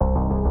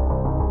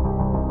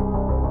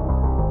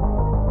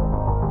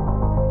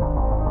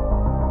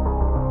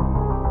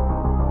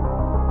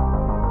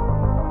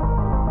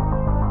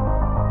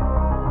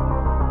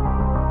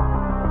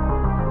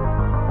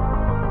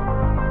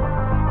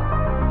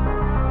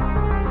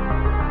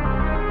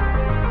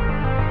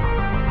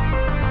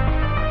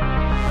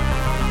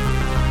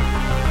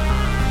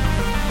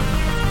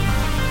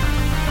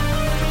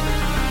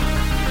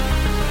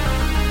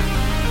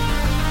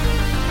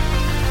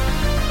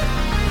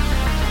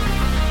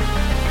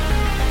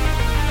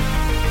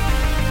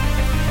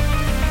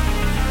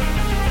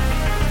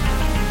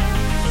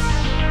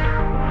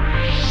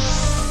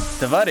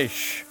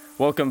Tavarish!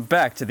 Welcome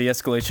back to the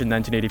Escalation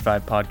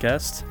 1985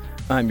 podcast.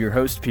 I'm your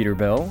host, Peter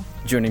Bell.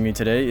 Joining me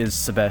today is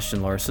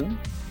Sebastian Larson.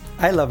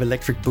 I love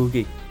Electric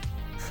Boogie.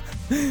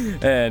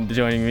 And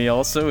joining me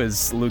also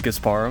is Lucas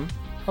Parham.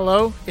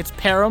 Hello, it's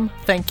Param.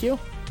 Thank you.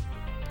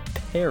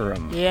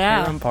 Param.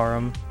 Yeah.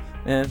 Param.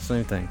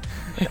 Same thing.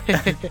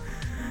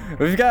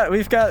 We've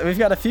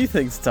got a few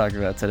things to talk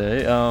about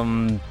today.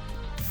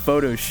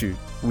 Photo shoot.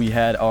 We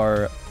had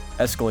our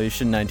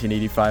Escalation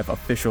 1985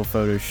 official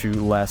photo shoot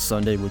last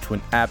Sunday, which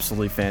went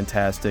absolutely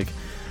fantastic.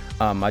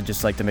 I'd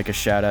just like to make a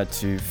shout out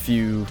to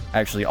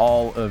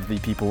all of the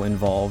people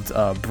involved.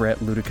 Brett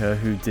Ludica,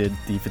 who did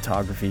the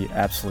photography,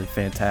 absolutely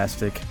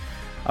fantastic.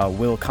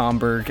 Will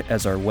Comberg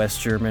as our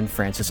West German,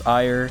 Francis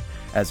Iyer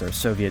as our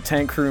Soviet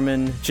tank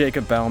crewman,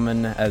 Jacob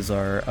Bauman as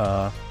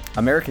our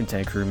American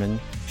tank crewman,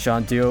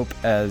 Sean Diop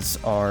as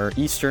our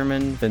East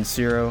German,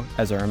 Vincero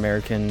as our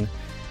American,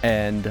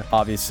 and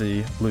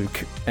obviously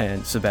Luke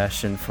and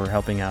Sebastian for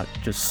helping out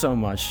just so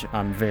much.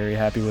 I'm very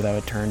happy with how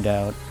it turned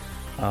out.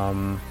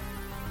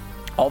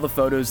 All the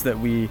photos that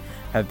we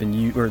have been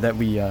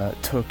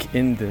took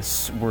in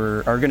this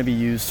are going to be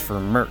used for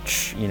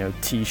merch.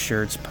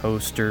 T-shirts,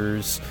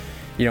 posters,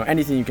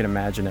 anything you can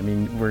imagine. I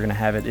mean, we're going to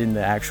have it in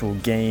the actual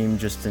game,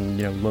 just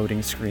in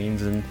loading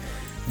screens, and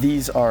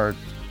these are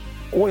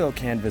oil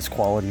canvas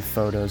quality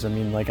photos. I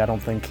mean, I don't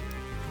think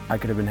I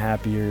could have been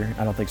happier.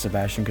 I don't think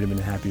Sebastian could have been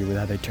happier with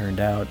how they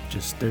turned out.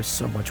 Just there's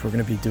so much we're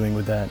going to be doing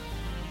with that.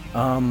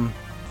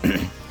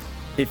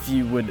 If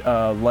you would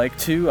like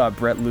to,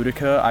 Brett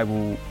Ludica,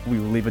 we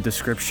will leave a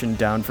description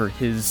down for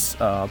his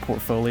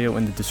portfolio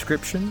in the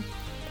description.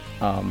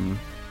 I'd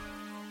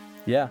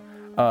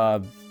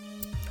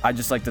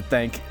just like to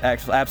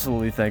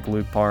absolutely thank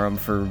Luke Parham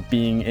for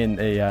being in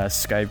a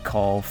Skype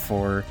call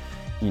for,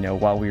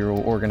 while we were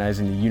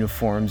organizing the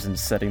uniforms and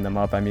setting them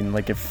up. I mean,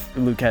 if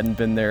Luke hadn't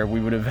been there, we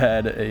would have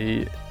had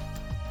a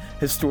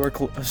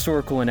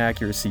historical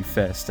inaccuracy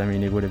fest. I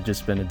mean, it would have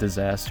just been a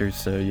disaster.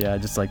 So yeah,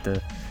 I'd just like to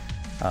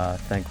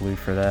thank Luke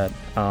for that.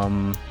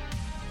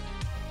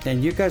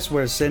 And you guys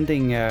were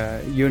sending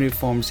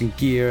uniforms and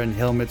gear and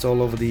helmets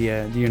all over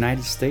the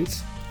United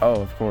States? Oh,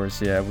 of course,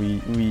 yeah.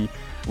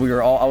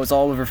 I was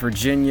all over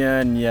Virginia,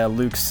 and yeah,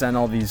 Luke sent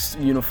all these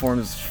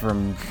uniforms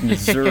from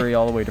Missouri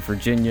all the way to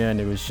Virginia, and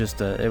it was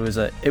just it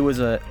was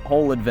a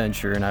whole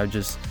adventure, and I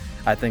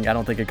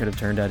don't think it could have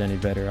turned out any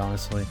better,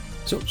 honestly.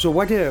 So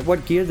what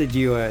gear did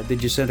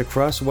you send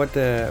across? What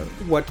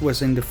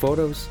was in the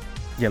photos?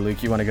 Yeah,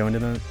 Luke, you want to go into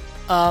that?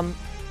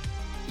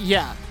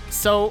 Yeah.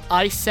 So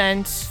I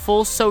sent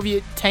full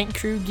Soviet tank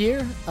crew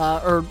gear,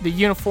 or the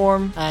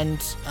uniform and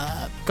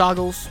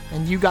goggles,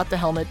 and you got the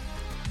helmet.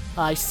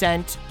 I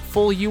sent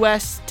full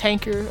U.S.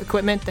 tanker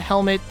equipment, the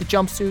helmet, the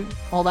jumpsuit,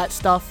 all that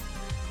stuff.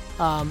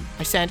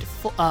 I sent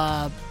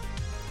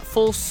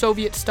full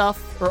Soviet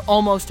stuff, or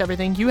almost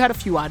everything. You had a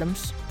few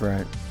items.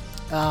 Right.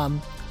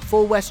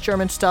 Full West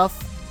German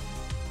stuff.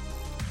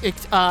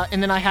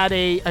 And then I had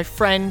a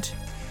friend,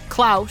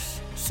 Klaus,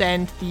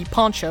 send the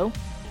poncho,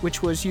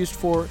 which was used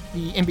for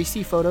the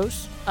NBC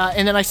photos.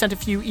 And then I sent a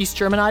few East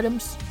German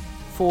items.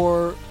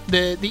 For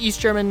the East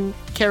German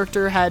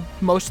character had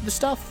most of the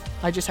stuff.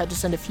 I just had to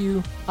send a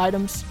few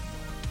items.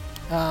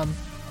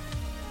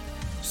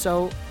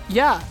 So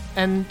yeah,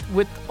 and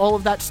with all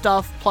of that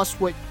stuff, plus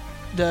what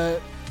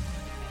the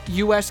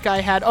US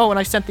guy had. Oh, and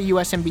I sent the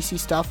US NBC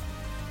stuff,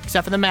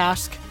 except for the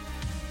mask.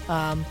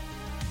 And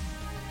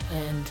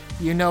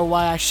you know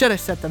why I should have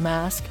sent the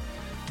mask.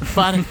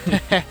 But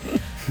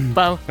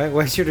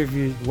why should have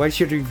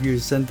you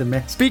sent the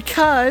mask?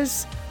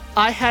 Because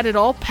I had it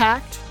all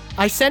packed.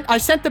 I sent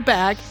the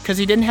bag because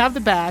he didn't have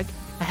the bag.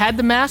 I had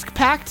the mask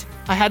packed.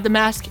 I had the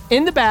mask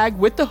in the bag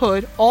with the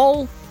hood,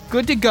 all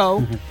good to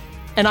go.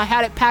 And I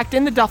had it packed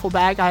in the duffel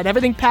bag. I had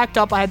everything packed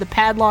up. I had the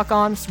padlock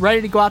on,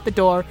 ready to go out the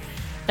door.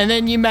 And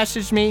then you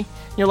messaged me.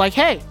 You're like,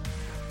 hey,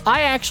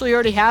 I actually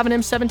already have an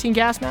M17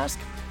 gas mask,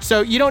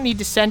 so you don't need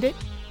to send it.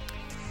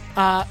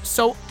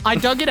 So I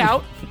dug it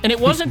out, and it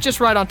wasn't just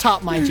right on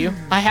top, mind you.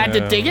 I had to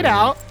dig it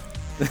out,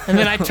 and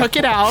then I took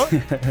it out,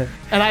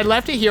 and I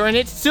left it here, and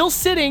it's still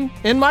sitting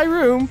in my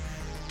room.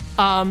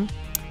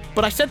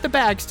 But I sent the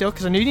bag still,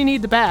 because I knew you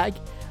need the bag.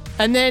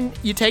 And then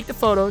you take the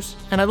photos,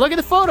 and I look at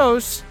the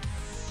photos,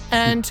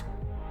 and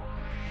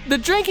the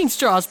drinking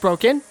straw is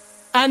broken,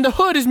 and the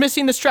hood is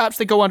missing the straps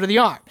that go under the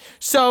arm.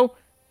 So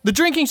the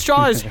drinking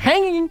straw is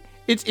hanging.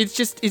 It's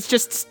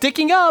just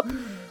sticking up,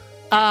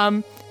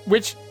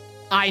 which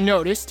I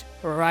noticed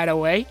right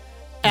away.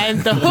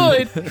 And the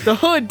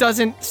hood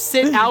doesn't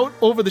sit out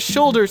over the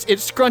shoulders. It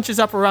scrunches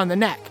up around the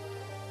neck.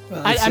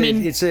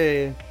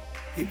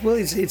 Well,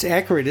 it's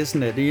accurate,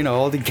 isn't it?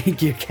 All the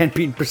gear can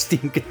be in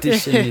pristine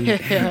condition,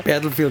 in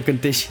battlefield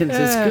conditions.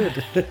 It's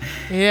good.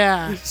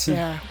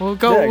 Yeah. We'll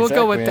go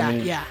with that. I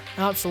mean, yeah,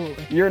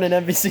 absolutely. You're in an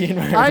NBC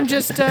environment. I'm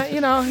just,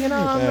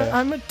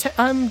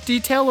 I'm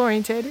detail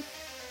oriented.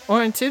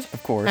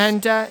 Of course.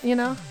 And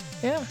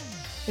yeah.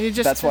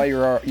 That's why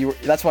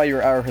that's why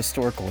you're our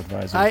historical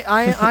advisor.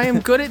 I am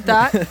good at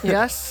that.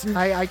 Yes,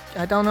 I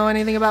don't know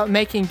anything about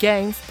making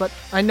games, but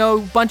I know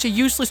a bunch of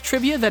useless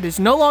trivia that is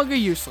no longer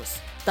useless.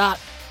 That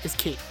is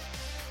key.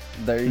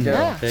 There you go.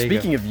 Yeah.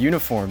 Speaking of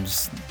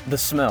uniforms, the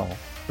smell.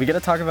 We got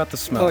to talk about the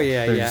smell. Oh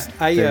yeah.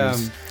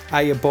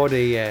 I bought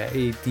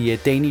the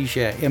Danish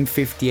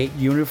M58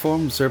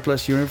 uniform,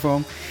 surplus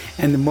uniform,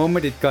 and the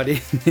moment it got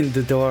in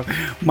the door,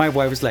 my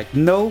wife was like,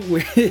 "No,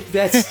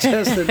 that's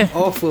just an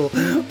awful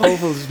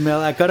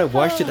smell. I gotta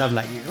wash it." I'm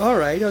like, "All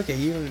right, okay,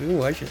 you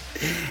wash it."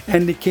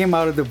 And it came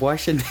out of the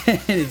wash and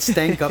it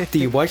stank up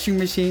the washing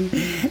machine,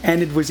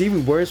 and it was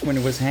even worse when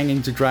it was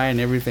hanging to dry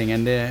and everything.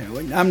 And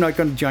I'm not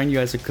gonna join you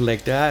as a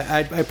collector.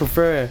 I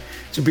prefer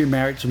to be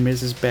married to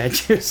Mrs.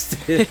 Badger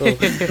still,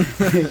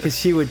 because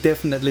she would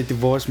definitely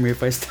divorce me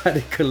if I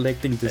started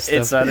collecting this stuff.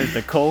 It's either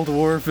the Cold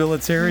War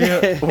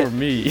Villataria or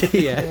me.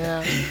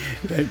 Yeah.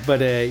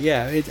 But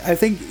I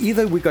think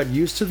either we got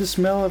used to the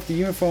smell of the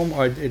uniform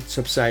or it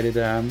subsided.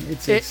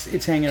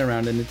 It's hanging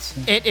around and it's.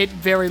 It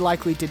very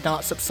likely did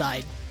not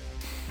subside.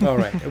 All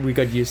right, we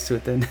got used to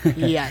it then.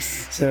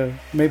 Yes. So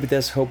maybe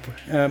there's hope.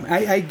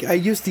 I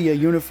used the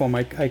uniform.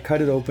 I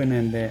cut it open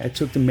and I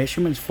took the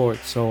measurements for it.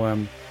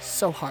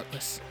 So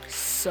heartless.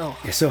 So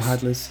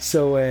heartless.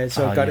 So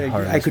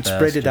I could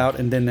spread it out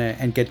and then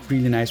and get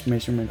really nice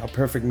measurement or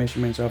perfect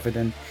measurements of it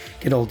and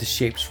get all the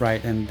shapes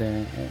right and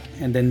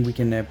then we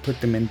can put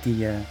them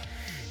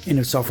in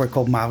a software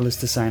called Marvelous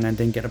Design and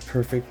then get a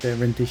perfect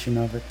rendition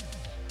of it.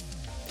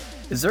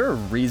 Is there a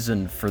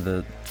reason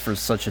for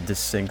such a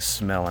distinct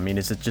smell? I mean,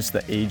 is it just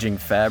the aging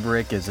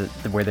fabric? Is it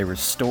the way they were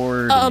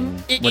stored?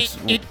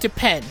 It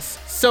depends.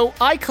 So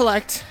I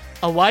collect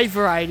a wide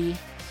variety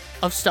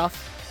of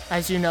stuff,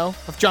 as you know,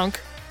 of junk.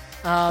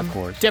 Of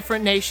course.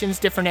 Different nations,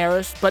 different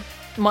eras, but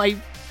my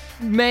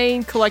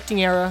main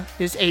collecting era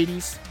is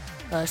 80s,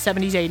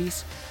 70s,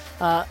 80s.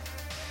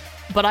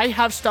 But I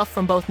have stuff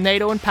from both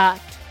NATO and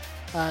Pact,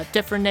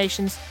 different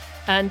nations,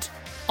 and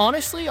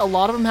honestly, a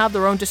lot of them have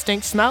their own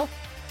distinct smell.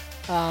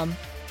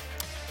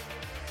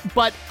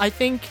 But I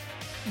think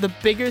the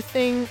bigger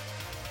thing,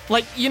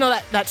 like, you know,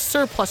 that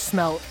surplus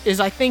smell is,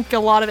 I think a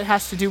lot of it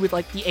has to do with,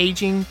 like, the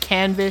aging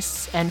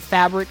canvas and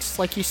fabrics,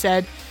 like you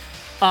said.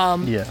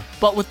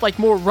 But with, like,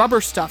 more rubber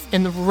stuff,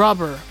 and the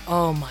rubber,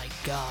 oh my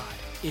god,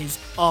 is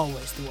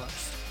always the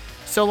worst.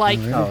 So, like,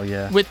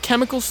 with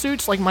chemical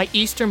suits, like my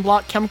Eastern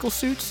Bloc chemical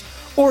suits,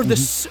 or the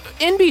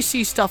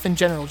NBC stuff in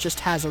general just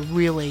has a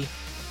really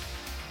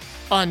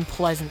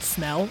unpleasant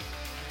smell.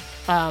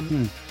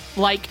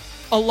 Like,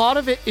 a lot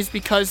of it is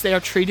because they are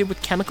treated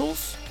with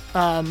chemicals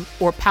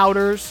or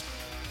powders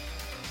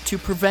to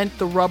prevent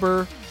the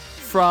rubber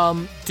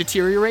from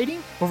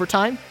deteriorating over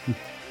time.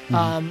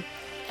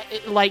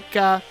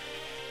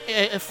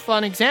 A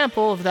fun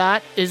example of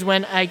that is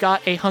when I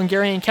got a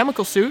Hungarian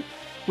chemical suit,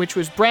 which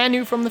was brand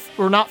new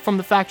not from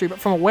the factory, but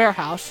from a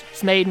warehouse.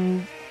 It's made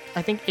in,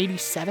 I think,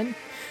 87,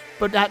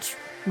 but that's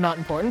not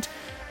important.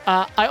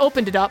 I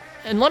opened it up,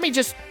 and let me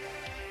just,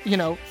 you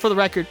know, for the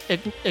record,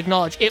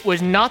 acknowledge it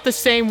was not the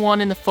same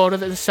one in the photo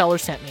that the seller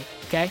sent me,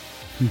 okay?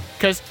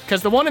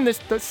 Because the one in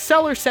the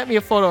seller sent me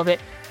a photo of it.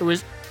 It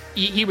was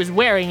he was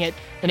wearing it,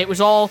 and it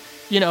was all,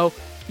 you know,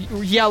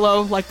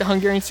 yellow like the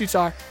Hungarian suits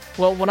are.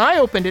 Well, when I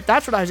opened it,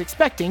 that's what I was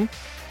expecting,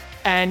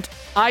 and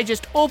I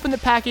just opened the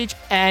package,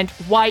 and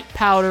white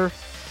powder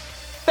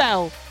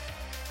fell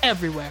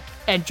everywhere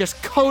and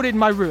just coated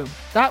my room.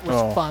 That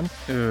was fun.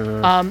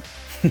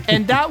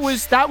 And that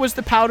was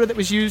the powder that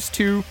was used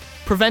to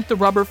prevent the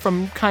rubber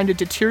from kind of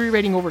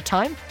deteriorating over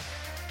time.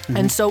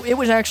 And so it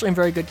was actually in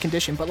very good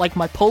condition. But like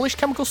my Polish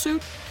chemical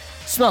suit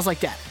smells like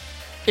that.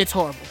 It's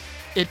horrible.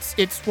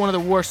 It's one of the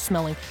worst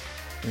smelling.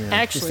 Yeah.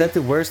 Actually, is that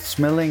the worst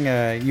smelling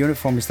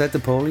uniform? Is that the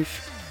Polish?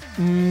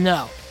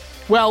 No.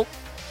 Well,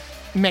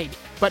 maybe,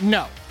 but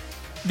no.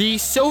 The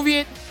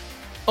Soviet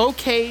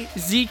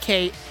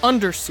OKZK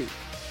undersuit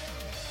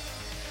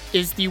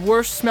is the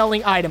worst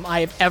smelling item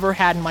I have ever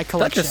had in my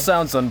collection. That just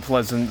sounds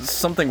unpleasant.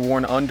 Something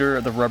worn under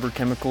the rubber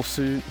chemical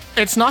suit.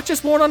 It's not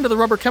just worn under the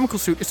rubber chemical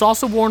suit, it's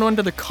also worn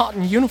under the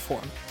cotton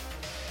uniform.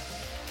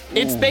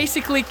 It's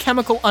basically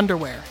chemical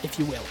underwear, if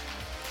you will.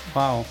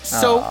 Wow.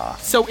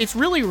 So it's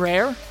really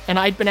rare, and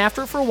I'd been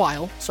after it for a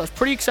while, so I was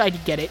pretty excited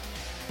to get it.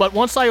 But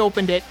once I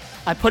opened it,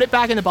 I put it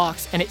back in the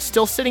box, and it's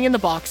still sitting in the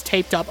box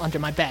taped up under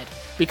my bed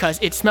because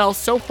it smells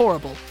so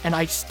horrible, and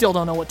I still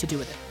don't know what to do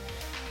with it.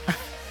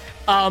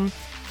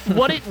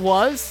 What it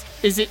was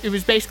is it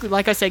was basically,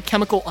 like I said,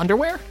 chemical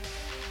underwear,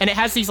 and it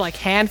has these like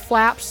hand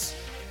flaps,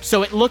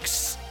 so it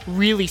looks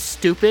really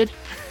stupid.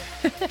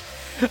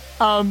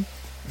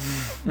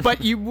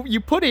 But you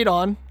put it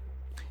on,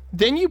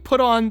 then you put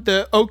on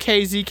the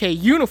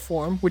OKZK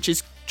uniform, which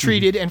is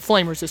treated and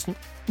flame resistant.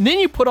 And then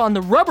you put on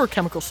the rubber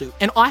chemical suit,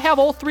 and I have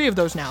all three of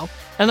those now,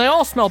 and they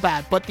all smell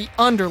bad. But the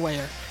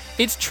underlayer,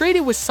 it's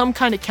treated with some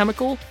kind of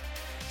chemical,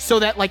 so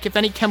that like if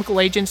any chemical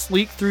agents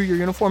leak through your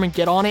uniform and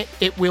get on it,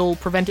 it will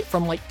prevent it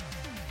from like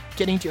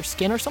getting to your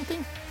skin or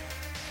something.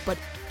 But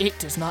it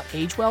does not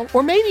age well,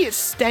 or maybe it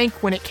stank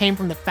when it came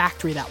from the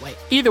factory that way.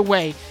 Either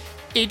way,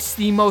 it's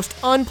the most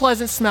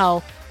unpleasant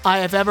smell I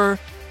have ever,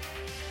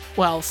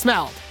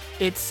 smelled.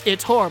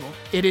 It's horrible.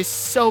 It is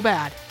so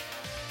bad.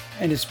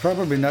 And it's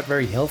probably not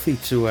very healthy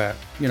to,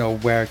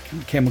 wear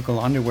chemical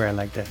underwear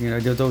like that.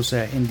 Those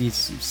in the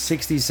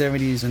 60s,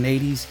 70s, and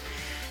 80s,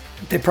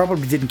 they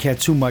probably didn't care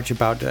too much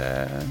about,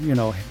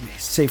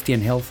 safety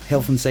and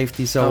health and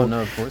safety. So,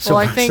 no, of course. So,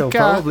 Well, I think, so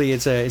probably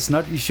it's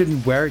not. You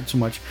shouldn't wear it too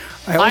much.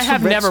 I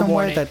have never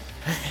worn it.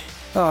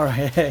 All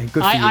right, good for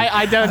you.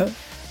 I don't.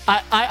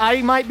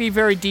 I might be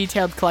very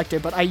detailed collector,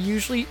 but I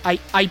usually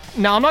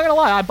now I'm not gonna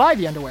lie, I buy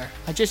the underwear.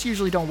 I just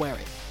usually don't wear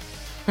it.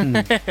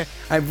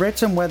 I've read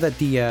somewhere that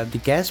the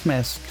gas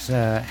masks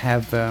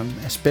have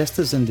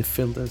asbestos in the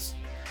filters,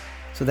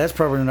 so that's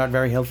probably not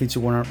very healthy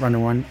to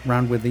run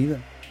around with either.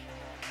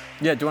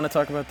 Yeah, do you want to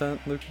talk about that,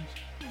 Lucas?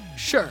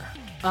 Sure.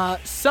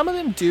 Some of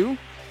them do.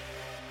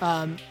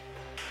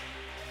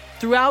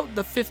 Throughout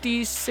the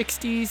 50s,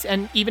 60s,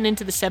 and even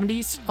into the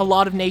 70s, a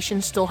lot of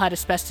nations still had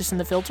asbestos in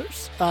the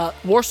filters.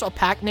 Warsaw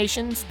Pact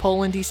nations,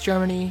 Poland, East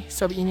Germany,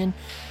 Soviet Union,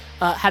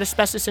 had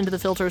asbestos into the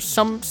filters.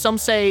 Some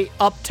say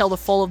up till the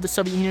fall of the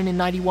Soviet Union in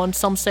 91.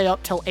 Some say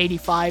up till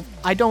 85.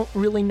 I don't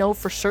really know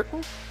for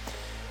certain.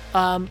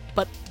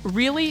 But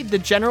really, the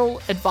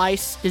general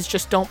advice is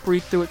just don't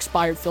breathe through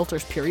expired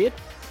filters, period.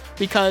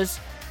 Because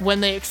when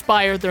they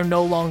expire, they're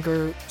no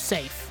longer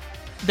safe.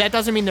 That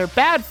doesn't mean they're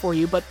bad for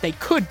you, but they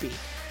could be.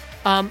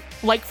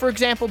 Like, for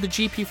example, the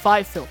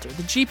GP5 filter.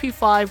 The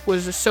GP5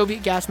 was a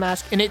Soviet gas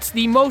mask, and it's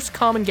the most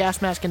common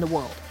gas mask in the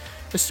world.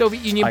 The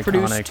Soviet Union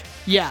produced...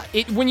 Yeah,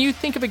 when you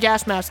think of a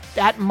gas mask,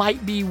 that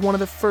might be one of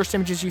the first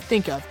images you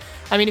think of.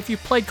 I mean, if you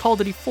played Call of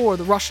Duty 4,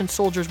 the Russian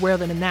soldiers wear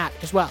them in that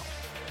as well.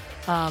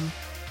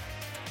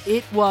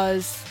 It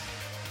was...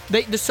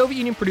 The Soviet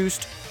Union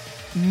produced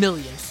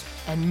millions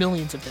and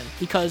millions of them,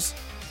 because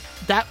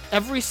that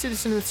every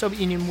citizen of the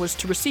Soviet Union was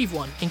to receive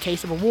one in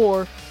case of a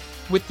war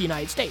with the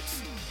United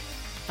States.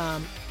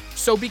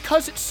 So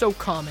because it's so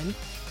common,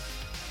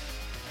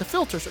 the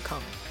filters are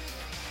common.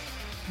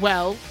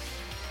 Well,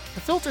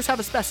 the filters have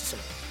asbestos in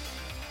them.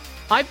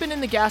 I've been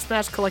in the gas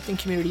mask collecting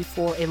community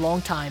for a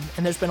long time,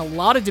 and there's been a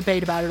lot of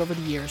debate about it over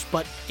the years,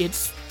 but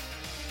it's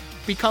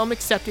become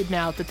accepted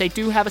now that they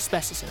do have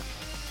asbestos in them.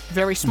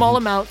 Very small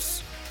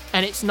amounts,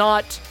 and it's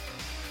not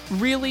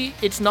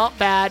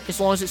bad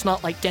as long as it's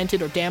not like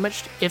dented or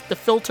damaged. If the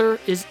filter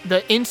is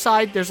the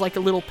inside, there's like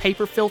a little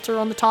paper filter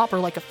on the top or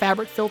like a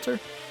fabric filter.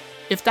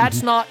 If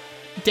that's not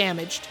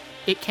damaged,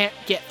 it can't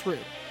get through.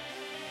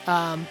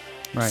 Right.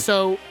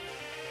 So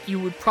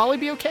you would probably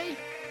be okay,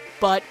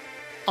 but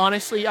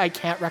honestly, I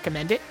can't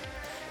recommend it.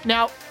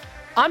 Now,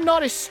 I'm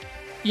not as,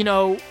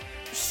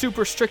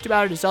 super strict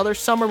about it as others.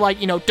 Some are like,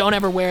 don't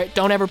ever wear it,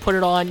 don't ever put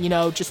it on,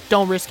 just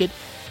don't risk it.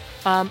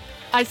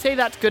 I say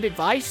that's good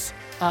advice,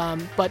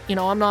 but,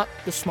 I'm not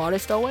the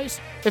smartest always.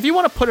 If you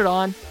want to put it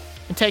on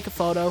and take a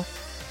photo,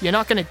 you're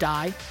not going to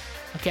die,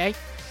 okay?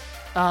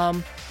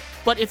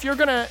 But if you're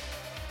going to...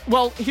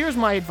 Well, here's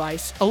my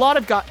advice. A lot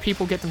of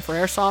people get them for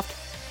airsoft.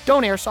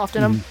 Don't airsoft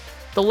in them.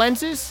 The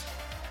lenses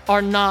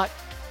are not...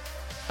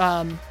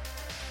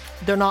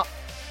 they're not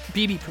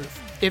BB proof.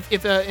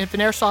 If an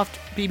airsoft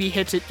BB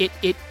hits it,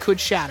 it could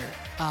shatter.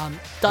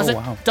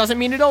 Doesn't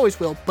mean it always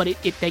will, but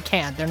they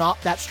can. They're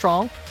not that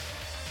strong.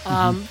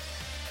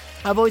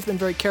 I've always been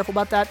very careful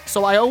about that,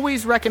 so I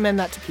always recommend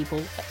that to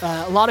people.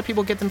 A lot of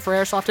people get them for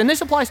airsoft, and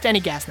this applies to any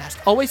gas mask.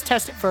 Always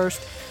test it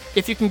first.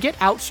 If you can get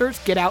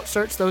outserts, get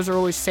outserts. Those are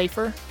always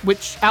safer.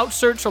 Which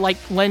outserts are like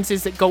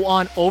lenses that go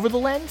on over the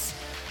lens.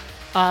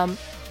 I'm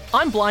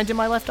blind in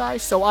my left eye,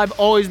 so I've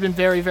always been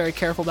very, very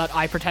careful about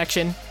eye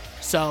protection.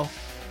 So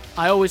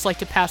I always like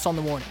to pass on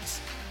the warnings.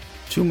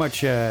 Too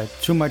much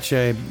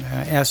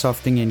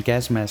airsofting in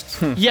gas masks.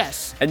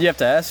 Yes. And you have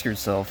to ask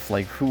yourself,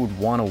 like, who would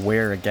want to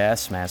wear a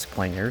gas mask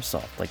playing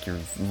airsoft? Like, you're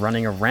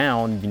running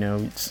around,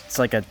 it's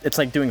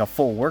like doing a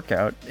full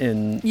workout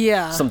in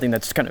something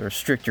that's going to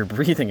restrict your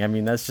breathing. I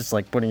mean, that's just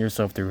like putting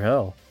yourself through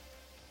hell.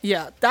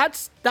 Yeah,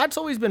 that's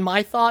always been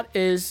my thought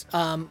is,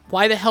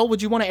 why the hell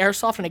would you want to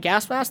airsoft in a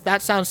gas mask?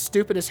 That sounds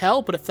stupid as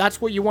hell, but if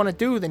that's what you want to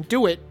do, then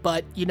do it.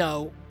 But,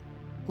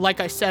 like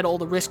I said, all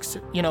the risks,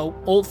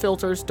 old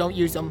filters, don't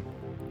use them.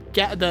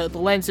 The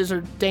lenses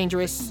are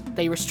dangerous.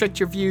 They restrict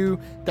your view.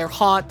 They're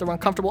hot. They're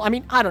uncomfortable. I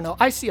mean, I don't know.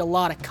 I see a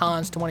lot of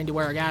cons to wanting to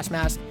wear a gas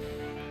mask.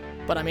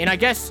 But I mean, I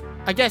guess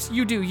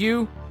you do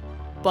you,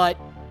 but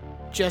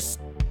just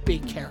be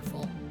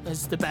careful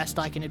is the best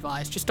I can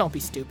advise. Just don't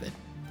be stupid.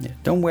 Yeah,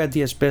 don't wear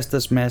the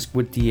asbestos mask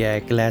with the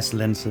glass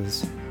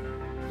lenses.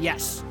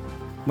 Yes.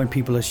 When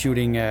people are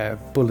shooting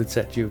bullets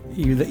at you,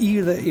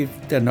 either if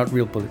they're not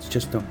real bullets,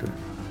 just don't do it.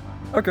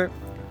 Okay.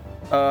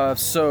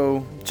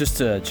 So just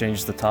to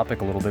change the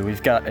topic a little bit,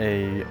 we've got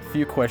a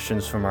few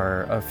questions from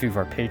a few of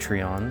our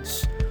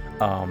Patreons.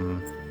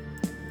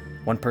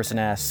 One person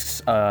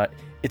asks,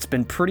 it's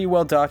been pretty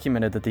well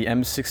documented that the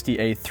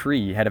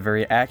M60A3 had a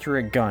very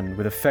accurate gun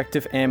with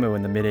effective ammo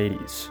in the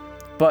mid-80s,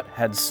 but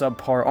had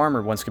subpar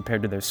armor once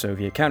compared to their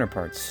Soviet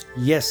counterparts.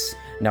 Yes.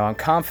 Now, I'm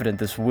confident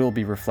this will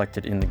be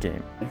reflected in the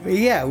game.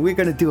 Yeah, we're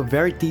going to do a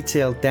very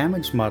detailed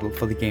damage model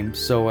for the game.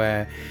 So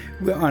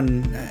we're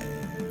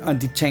on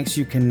the tanks,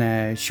 you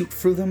can shoot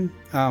through them,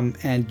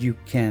 and you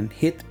can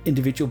hit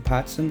individual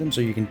parts in them.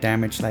 So you can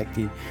damage like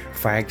the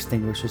fire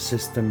extinguisher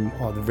system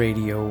or the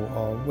radio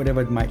or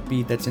whatever it might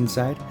be that's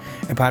inside,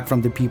 apart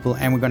from the people.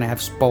 And we're going to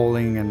have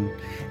spalling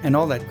and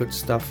all that good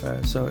stuff.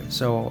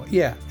 So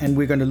yeah, and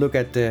we're going to look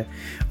at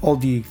all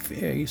the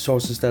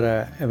sources that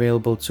are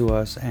available to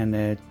us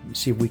and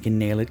see if we can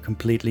nail it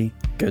completely.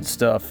 Good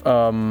stuff.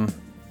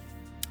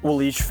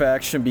 Will each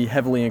faction be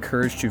heavily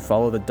encouraged to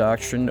follow the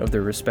doctrine of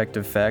their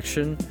respective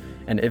faction?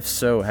 And if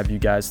so, have you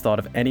guys thought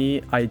of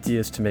any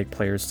ideas to make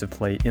players to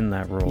play in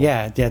that role?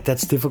 Yeah,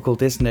 that's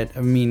difficult, isn't it?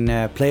 I mean,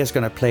 players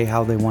gonna play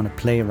how they want to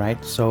play,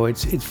 right? So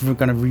it's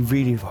gonna be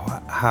really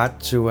hard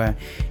to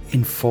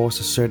enforce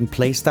a certain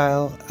play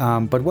style.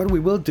 But what we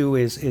will do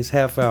is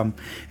have a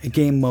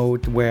game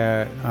mode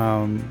where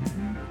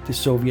the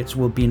Soviets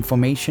will be in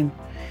formation,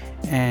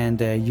 and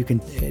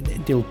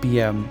there'll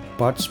be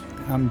bots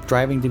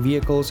driving the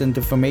vehicles in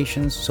the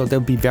formations, so they'll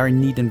be very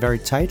neat and very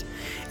tight,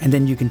 and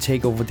then you can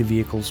take over the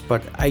vehicles.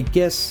 But I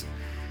guess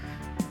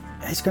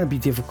it's going to be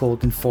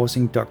difficult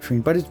enforcing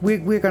doctrine, but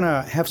we're going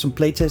to have some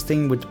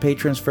playtesting with the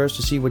patrons first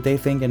to see what they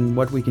think and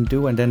what we can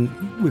do, and then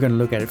we're going to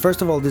look at it.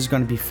 First of all, this is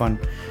going to be fun,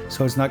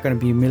 so it's not going to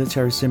be a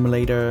military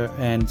simulator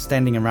and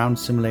standing around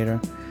simulator,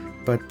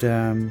 but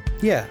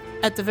yeah.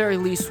 At the very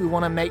least, we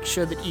want to make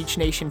sure that each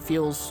nation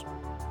feels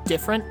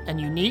different and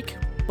unique,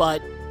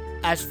 but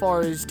as far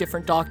as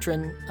different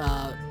doctrine,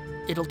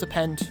 it'll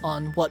depend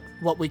on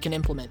what we can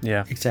implement.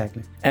 Yeah.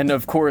 Exactly. And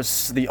of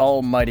course, the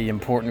almighty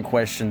important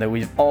question that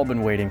we've all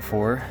been waiting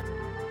for.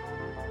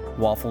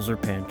 Waffles or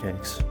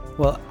pancakes?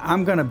 Well,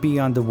 I'm going to be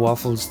on the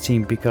waffles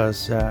team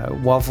because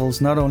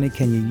waffles, not only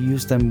can you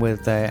use them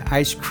with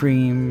ice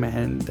cream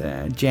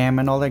and jam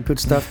and all that good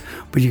stuff,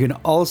 but you can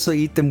also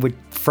eat them with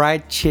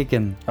fried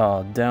chicken.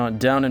 Oh,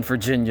 down in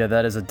Virginia,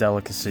 that is a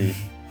delicacy.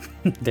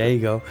 There you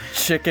go.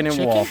 Chicken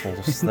and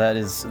waffles.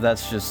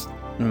 That's just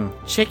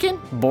Chicken?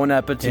 Bon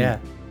appetit. Yeah.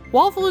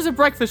 Waffle is a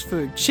breakfast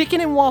food.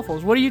 Chicken and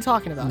waffles. What are you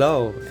talking about?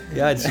 No.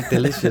 Yeah, it's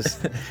delicious.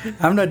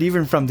 I'm not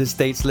even from the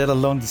States, let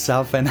alone the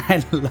South, and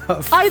I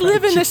love I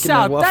live in the chicken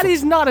South. and That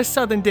is not a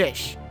Southern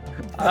dish.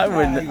 I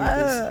wouldn't.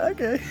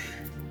 Okay.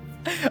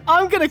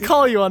 I'm gonna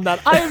call you on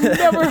that. I've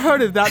never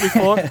heard of that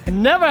before.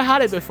 Never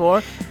had it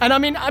before. And I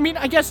mean,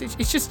 I guess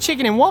it's just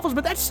chicken and waffles,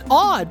 but that's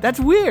odd. That's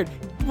weird.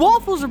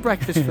 Waffles are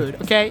breakfast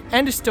food. Okay,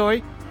 end of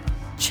story.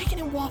 Chicken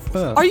and waffles.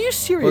 Well, Are you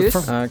serious?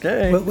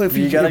 Okay. Well,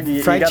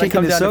 if fried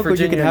chicken is so good,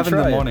 you can have it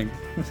in the morning.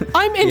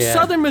 I'm in Yeah.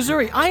 southern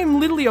Missouri. I am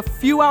literally a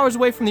few hours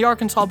away from the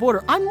Arkansas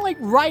border. I'm like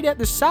right at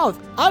the south.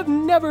 I've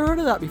never heard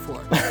of that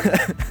before.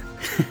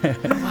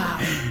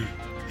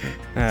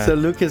 Wow. So,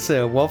 Lucas,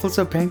 waffles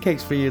or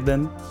pancakes for you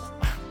then?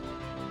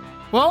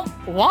 Well,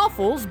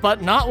 waffles,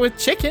 but not with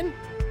chicken.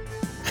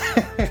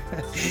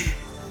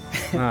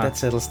 That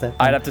settles that.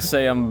 I'd have to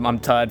say I'm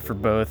tied for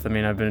both. I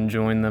mean, I've been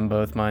enjoying them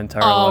both my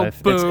entire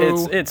life.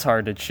 Boo. It's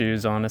hard to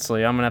choose,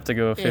 honestly. I'm gonna have to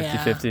go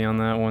 50-50 on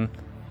that one.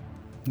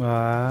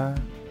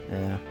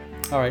 Yeah.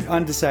 All right,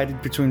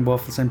 undecided between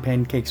waffles and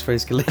pancakes for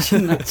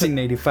Escalation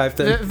 1985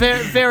 then.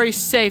 Very, very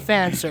safe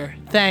answer.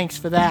 Thanks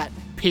for that,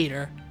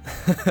 Peter.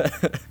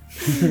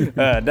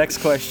 Next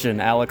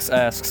question. Alex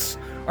asks,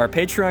 are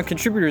Patreon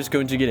contributors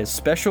going to get a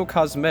special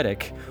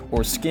cosmetic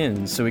or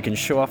skin so we can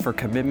show off our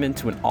commitment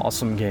to an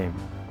awesome game?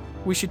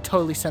 We should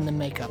totally send them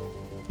makeup.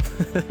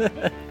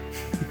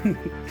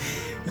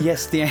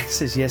 Yes, the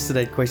answer is yes to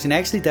that question.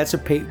 Actually, that's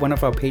one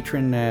of our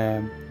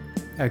patron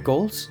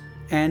goals,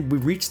 and we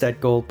reached that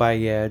goal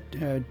by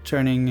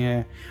turning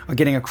or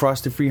getting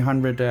across the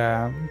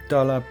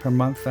 $300 per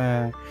month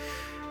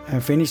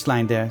finish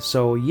line there.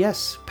 So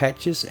yes,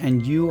 patches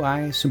and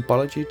UI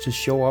symbology to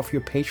show off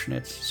your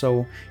patronage.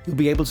 So you'll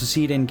be able to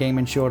see it in game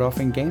and show it off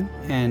in game,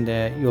 and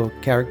your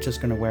character's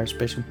gonna wear a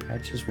special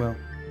patch as well.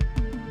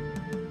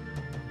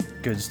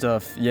 Good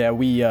stuff. Yeah,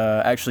 we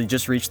actually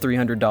just reached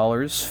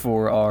 $300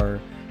 for our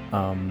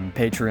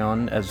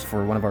Patreon as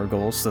for one of our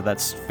goals, so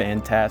that's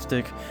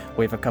fantastic.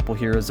 We have a couple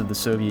heroes of the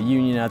Soviet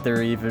Union out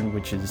there even,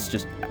 which is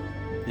just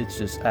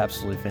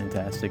absolutely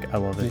fantastic. I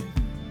love it.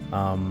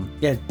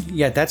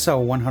 Yeah, that's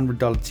our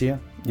 $100 tier.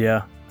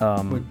 Yeah.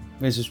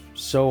 Which is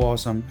so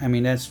awesome. I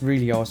mean, that's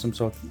really awesome.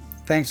 So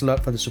thanks a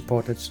lot for the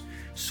support. That's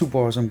super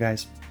awesome,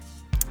 guys.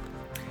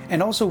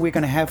 And also, we're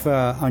gonna have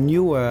our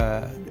new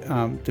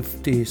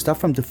the stuff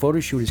from the photo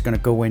shoot is gonna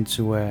go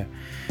into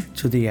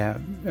to the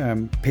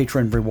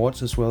Patreon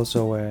rewards as well.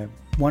 So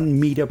 1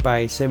 meter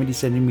by 70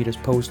 centimeters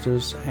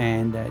posters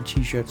and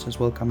t-shirts as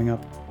well coming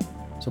up.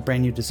 So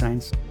brand new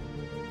designs.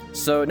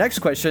 So next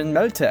question,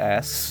 Malte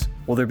asks,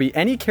 will there be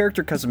any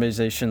character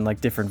customization like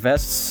different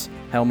vests,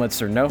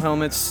 helmets, or no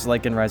helmets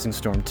like in Rising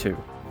Storm 2?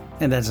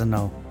 And that's a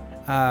no.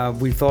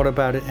 We thought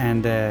about it,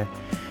 and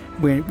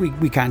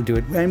we can't do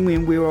it. I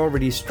mean, we're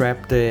already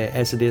strapped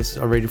as it is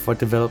already for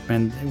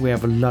development. We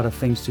have a lot of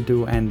things to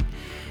do, and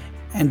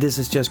this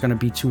is just going to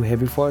be too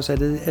heavy for us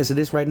as it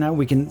is right now.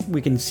 We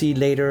can see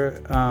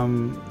later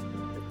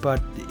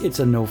but it's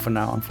a no for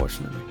now,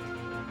 unfortunately.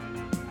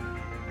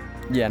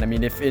 Yeah, and I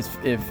mean,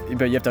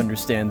 but you have to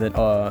understand that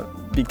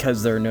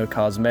because there are no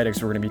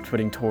cosmetics, we're going to be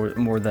putting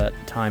more of that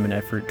time and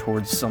effort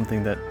towards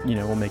something that, you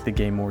know, will make the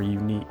game more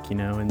unique, you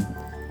know, and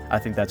I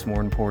think that's more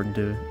important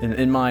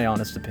in my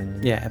honest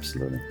opinion. Yeah,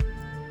 absolutely.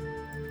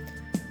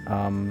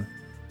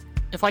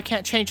 If I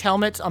can't change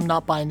helmets, I'm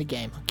not buying the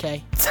game,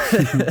 okay?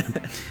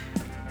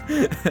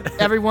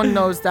 Everyone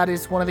knows that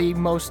is one of the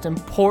most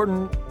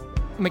important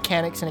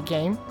mechanics in a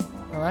game,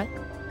 all right?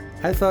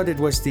 I thought it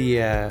was the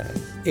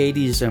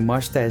 80s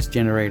mustache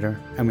generator.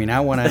 I mean, I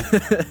wanna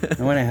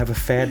have a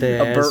fat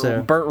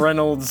Burt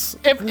Reynolds.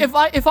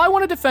 If I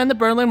want to defend the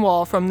Berlin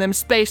Wall from them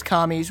space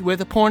commies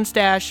with a porn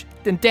stash,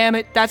 then damn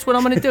it, that's what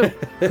I'm gonna do.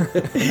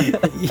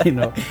 You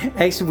know,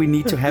 actually, we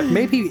need to have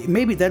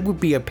maybe that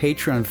would be a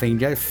Patreon thing.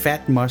 Just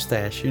fat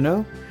mustache, you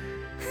know.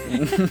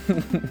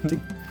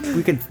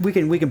 we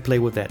can play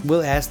with that.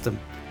 We'll ask them.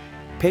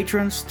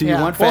 Patrons, do you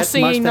want fat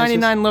mustaches? We'll sing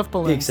 99 lift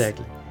balloons.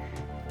 Exactly.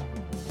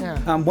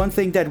 Yeah. One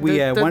thing that we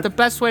the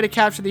best way to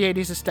capture the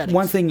 80s aesthetic.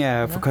 One thing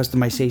for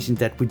customization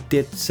that we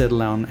did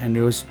settle on, and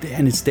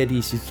it's dead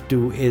easy to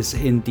do, is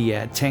in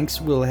the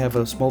tanks we'll have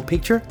a small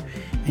picture,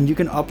 and you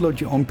can upload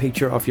your own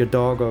picture of your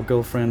dog or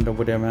girlfriend or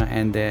whatever,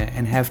 and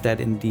have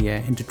that in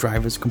the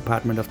driver's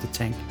compartment of the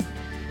tank.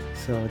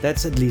 So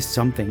that's at least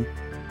something.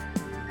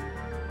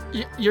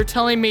 You're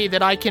telling me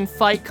that I can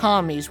fight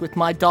commies with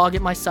my dog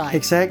at my side?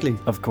 Exactly.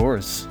 Of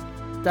course.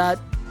 That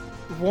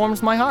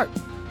warms my heart.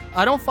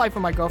 I don't fight for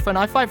my girlfriend,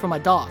 I fight for my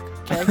dog,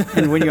 okay?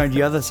 And when you're on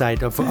the other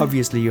side,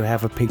 obviously you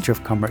have a picture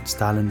of Comrade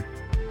Stalin.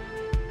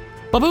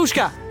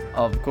 Babushka!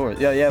 Of course.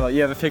 Yeah,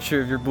 you have a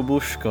picture of your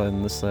babushka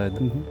on the side.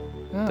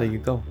 Mm-hmm. Yeah. There you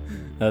go.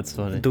 That's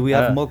funny. Do we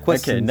have more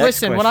questions? Okay,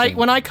 next Listen, question.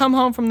 when I come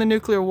home from the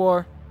nuclear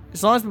war,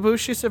 as long as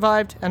Babushka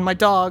survived and my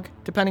dog,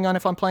 depending on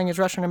if I'm playing as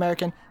Russian or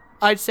American,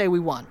 I'd say we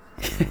won.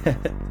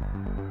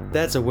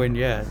 That's a win,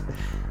 yeah.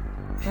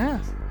 Yeah.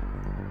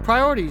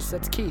 Priorities,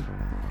 that's key.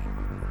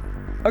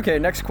 Okay,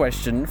 next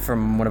question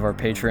from one of our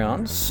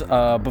Patreons.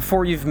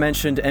 Before you've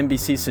mentioned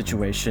NBC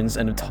situations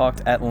and have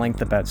talked at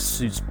length about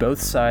suits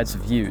both sides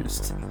have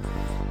used.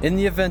 In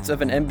the event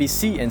of an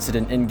NBC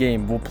incident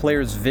in-game, will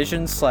players'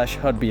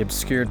 vision/HUD be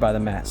obscured by the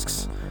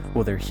masks?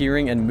 Will their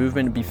hearing and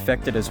movement be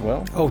affected as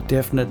well? Oh,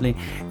 definitely.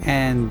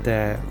 And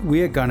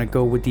we are gonna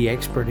go with the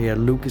expert here.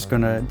 Luke is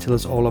gonna tell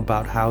us all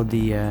about how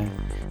the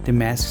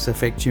masks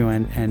affect you,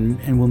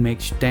 and we'll make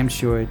damn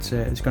sure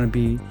it's gonna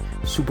be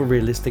super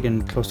realistic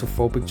and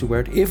claustrophobic to wear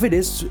it. If it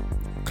is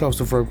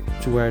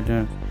claustrophobic to wear it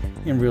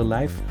in real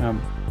life,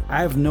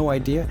 I have no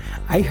idea.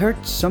 I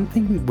heard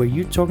something. Were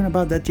you talking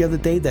about that the other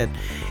day? That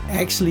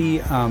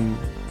actually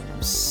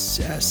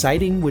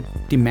sighting with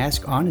the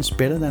mask on is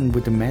better than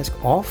with the mask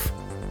off.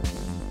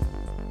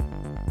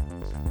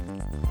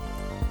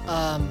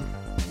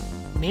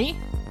 Me?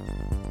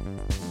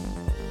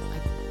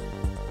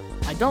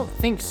 I don't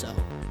think so.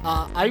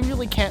 I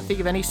really can't think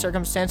of any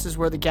circumstances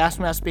where the gas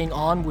mask being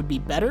on would be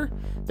better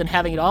than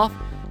having it off,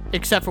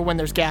 except for when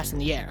there's gas in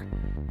the air.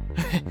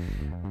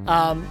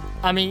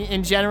 I mean,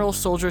 in general,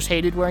 soldiers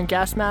hated wearing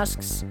gas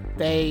masks.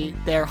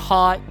 They're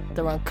hot,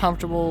 they're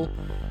uncomfortable,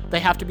 they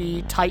have to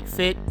be tight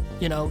fit,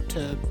 you know,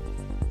 to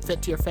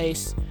fit to your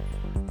face.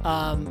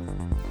 And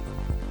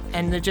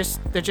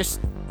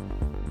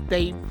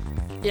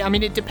I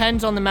mean, it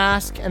depends on the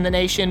mask and the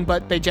nation,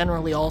 but they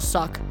generally all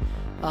suck.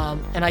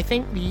 And I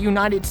think the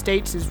United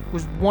States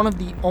was one of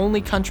the only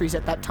countries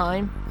at that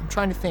time. I'm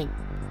trying to think.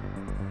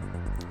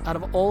 Out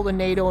of all the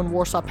NATO and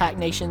Warsaw Pact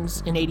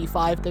nations in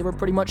 '85, they were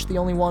pretty much the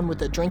only one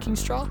with a drinking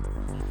straw.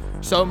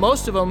 So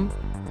most of them,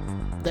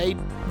 they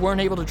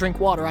weren't able to drink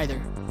water either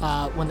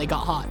when they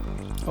got hot.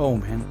 Oh,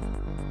 man.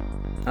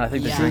 I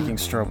think the drinking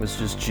straw was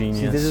just genius.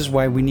 See, this is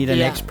why we need an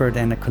expert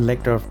and a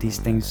collector of these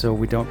things, so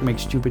we don't make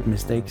stupid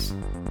mistakes.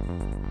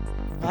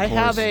 I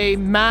have a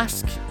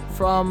mask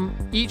from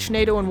each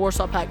NATO and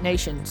Warsaw Pact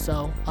nation,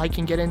 so I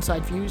can get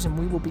inside views and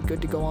we will be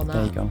good to go on that.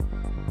 There you go.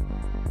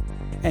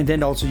 And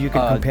then also you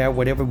can compare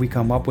whatever we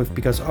come up with,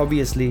 because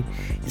obviously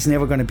it's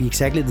never going to be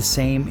exactly the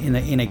same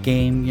in a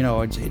game. You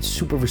know, it's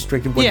super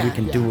restricted what we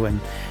can do,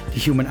 and the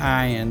human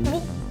eye and...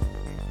 Well,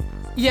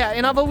 yeah,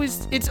 and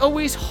it's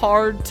always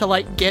hard to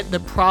like get the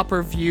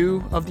proper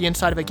view of the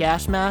inside of a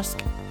gas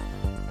mask,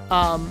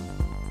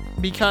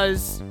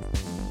 because,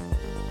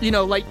 you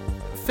know, like,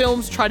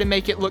 films try to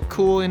make it look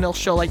cool and they'll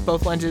show like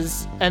both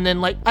lenses, and then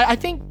like I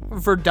think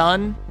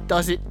Verdun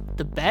does it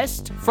the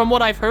best from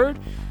what I've heard,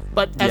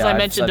 but as I've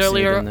mentioned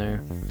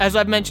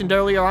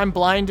earlier, I'm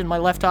blind in my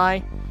left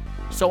eye,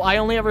 so I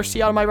only ever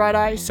see out of my right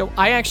eye, so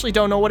I actually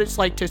don't know what it's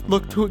like to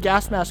look through a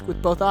gas mask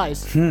with both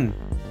eyes.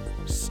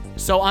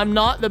 So I'm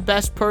not the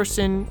best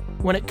person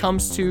when it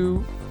comes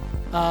to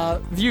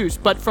views,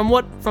 but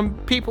from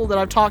people that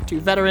I've talked to,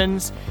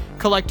 veterans,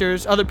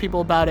 collectors, other people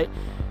about it,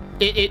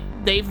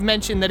 they've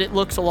mentioned that it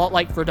looks a lot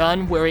like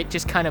Verdun, where it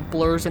just kind of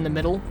blurs in the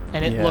middle,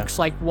 and it looks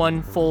like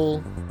one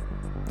full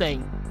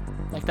thing,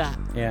 like that.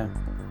 Yeah.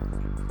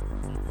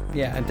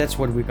 yeah, and that's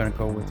what we're gonna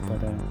go with.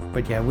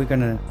 But yeah, we're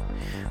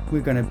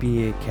gonna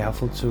be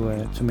careful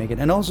to make it,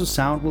 and also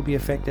sound will be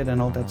affected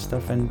and all that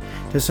stuff. And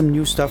there's some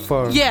new stuff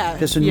for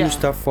new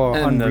stuff for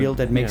and Unreal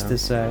that makes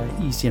this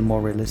easy and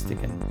more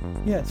realistic. And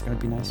yeah, it's gonna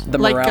be nice. The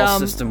morale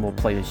system will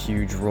play a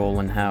huge role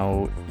in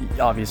how,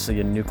 obviously,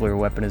 a nuclear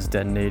weapon is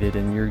detonated,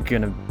 and you're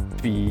gonna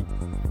be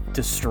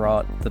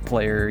distraught. The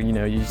player,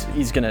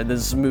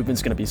 this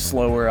movement's gonna be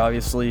slower,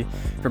 obviously,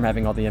 from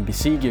having all the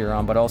NPC gear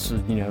on, but also,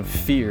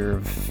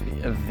 fear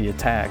of the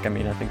attack. I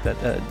mean, I think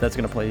that's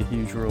gonna play a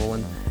huge role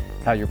in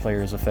how your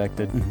player is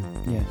affected.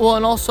 Mm-hmm. Yeah. Well,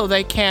 and also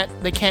they can't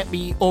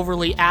be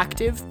overly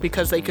active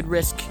because they could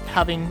risk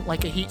having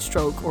like a heat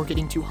stroke or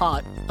getting too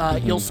hot.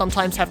 You'll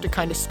sometimes have to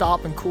kind of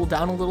stop and cool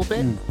down a little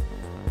bit,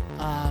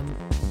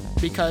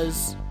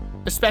 because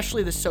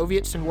especially the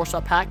Soviets in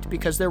Warsaw Pact,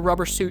 because their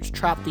rubber suits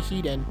trap the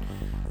heat in.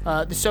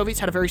 The Soviets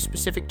had a very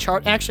specific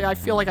chart. Actually, I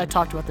feel like I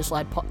talked about this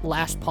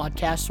last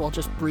podcast, so I'll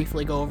just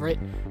briefly go over it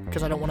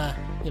because I don't want to,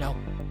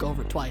 go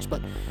over it twice.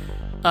 But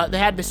they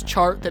had this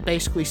chart that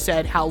basically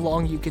said how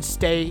long you could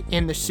stay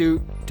in the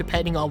suit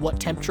depending on what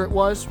temperature it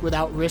was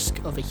without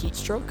risk of a heat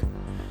stroke.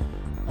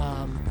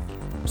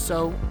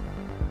 So,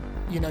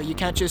 you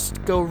can't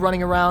just go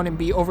running around and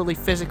be overly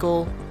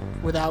physical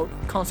without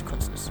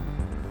consequences.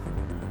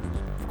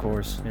 Of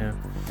course, yeah.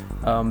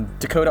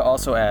 Dakota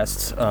also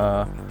asked,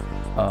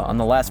 on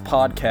the last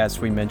podcast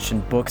we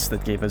mentioned books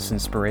that gave us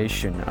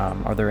inspiration.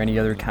 Are there any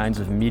other kinds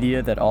of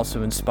media that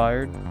also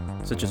inspired,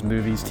 such as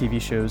movies,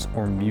 TV shows,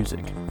 or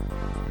music?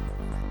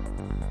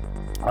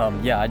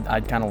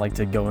 I'd kind of like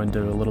to go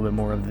into a little bit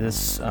more of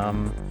this.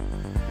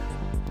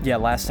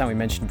 Last time we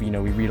mentioned,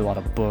 we read a lot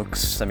of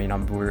books. I mean,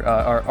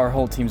 our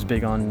whole team's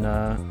big on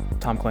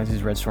Tom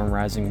Clancy's Red Storm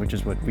Rising, which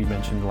is what we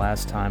mentioned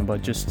last time,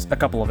 but just a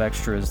couple of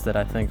extras that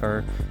I think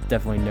are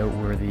definitely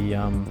noteworthy.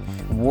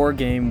 War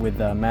Game with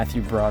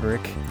Matthew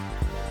Broderick,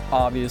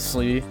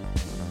 obviously.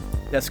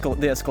 The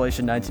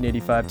Escalation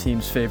 1985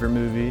 team's favorite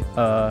movie.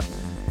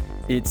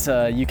 It's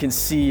you can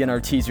see in our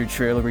teaser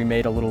trailer we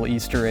made a little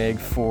Easter egg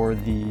for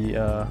the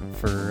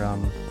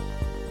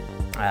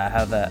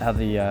how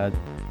the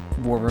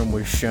war room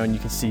was shown. You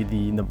can see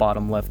in the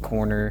bottom left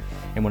corner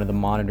in one of the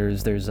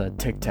monitors there's a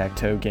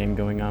tic-tac-toe game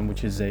going on,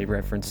 which is a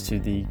reference to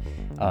the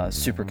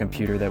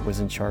supercomputer that was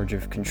in charge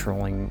of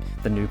controlling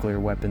the nuclear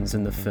weapons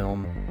in the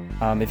film.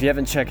 If you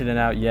haven't checked it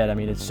out yet, I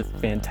mean, it's a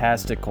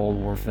fantastic Cold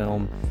War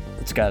film.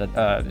 It's got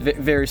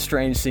very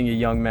strange seeing a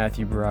young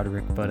Matthew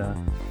Broderick, but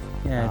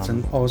yeah, it's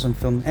an awesome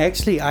film.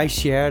 Actually, I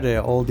shared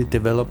all the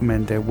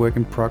development work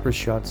in progress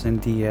shots in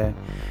the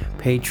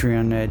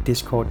Patreon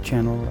Discord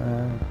channel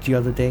the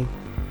other day,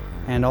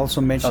 and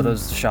also mentioned. Oh,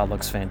 the shot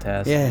looks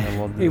fantastic.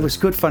 Yeah, it was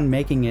good fun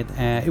making it.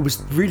 It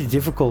was really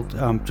difficult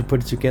to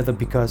put it together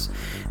because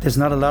there's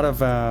not a lot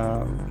of.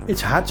 It's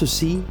hard to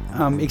see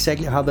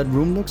exactly how that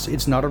room looks.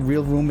 It's not a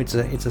real room. It's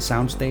a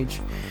soundstage,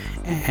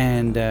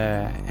 and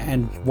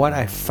what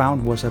I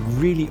found was a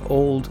really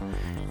old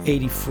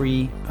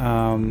 83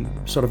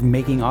 sort of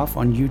making of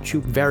on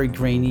YouTube, very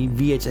grainy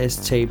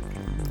VHS tape,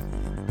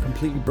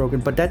 completely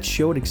broken, but that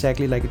showed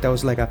exactly that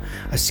was like a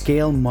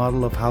scale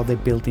model of how they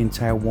built the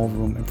entire war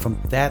room, and from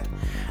that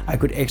I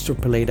could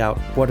extrapolate out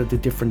what are the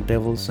different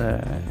levels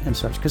and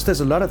such, because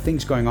there's a lot of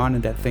things going on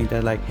in that thing. There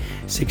are like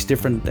 6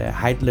 different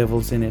height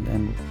levels in it,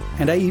 and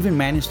I even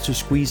managed to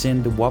squeeze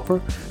in the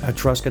Whopper.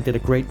 Troska did a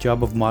great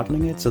job of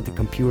modeling it, so the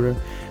computer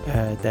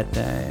that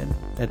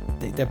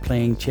they're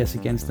playing chess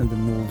against in the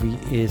movie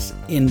is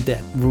in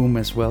that room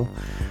as well.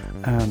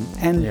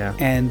 And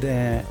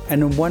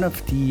one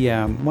of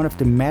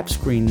the map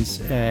screens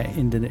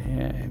in the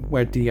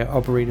where the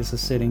operators are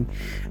sitting,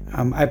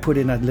 I put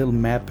in a little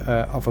map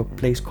of a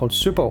place called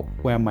Søborg,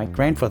 where my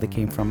grandfather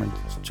came from, and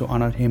to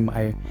honor him,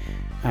 I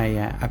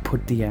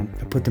put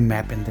the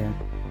map in there.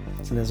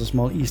 So there's a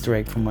small Easter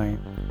egg for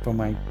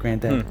my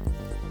granddad,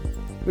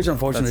 which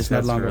unfortunately is no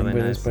longer really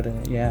with us.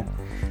 But yeah.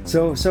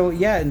 So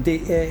yeah,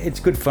 it's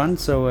good fun.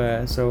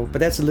 But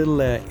that's a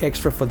little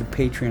extra for the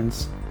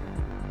patrons.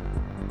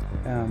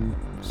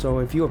 So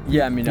if you're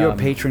a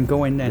patron,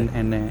 go in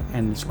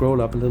and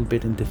scroll up a little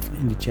bit in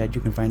the chat.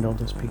 You can find all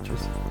those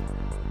pictures.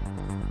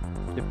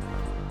 Yep.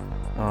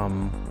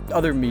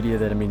 Other media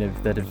that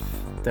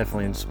have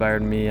definitely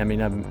inspired me. I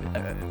mean,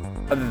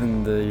 other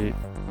than the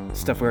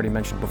stuff we already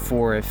mentioned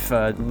before, if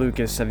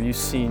Lucas, have you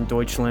seen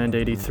Deutschland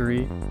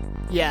 83?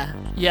 Yeah,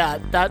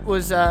 that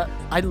was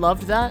I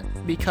loved that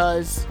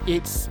because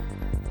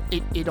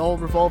it all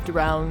revolved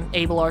around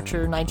Able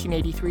Archer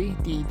 1983,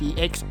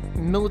 the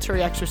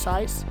military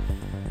exercise.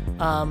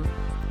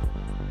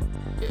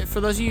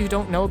 For those of you who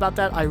don't know about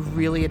that, I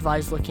really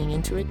advise looking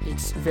into it.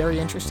 It's very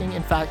interesting.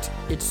 In fact,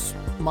 it's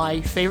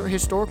my favorite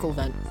historical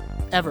event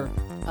ever.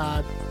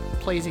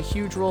 Plays a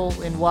huge role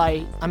in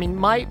why. I mean,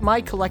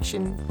 my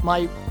collection,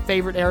 my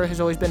favorite era has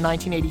always been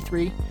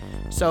 1983.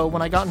 So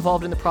when I got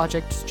involved in the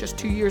project just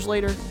 2 years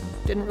later,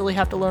 didn't really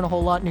have to learn a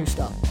whole lot of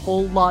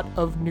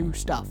new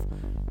stuff.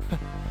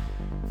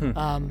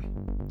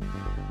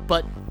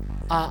 But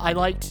I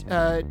liked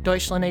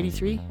Deutschland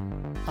 83.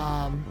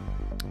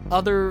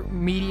 Other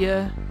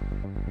media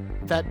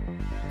that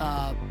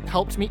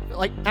helped me.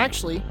 Like,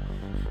 actually,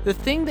 the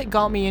thing that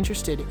got me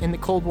interested in the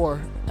Cold War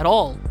at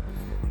all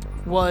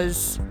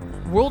was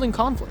World in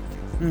Conflict.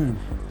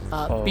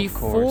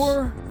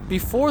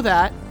 Before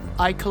that,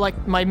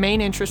 my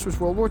main interest was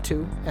World War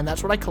II, and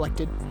that's what I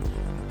collected.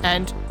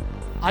 And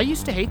I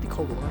used to hate the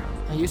Cold War.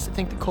 I used to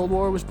think the Cold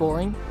War was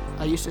boring.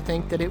 I used to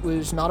think that it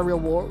was not a real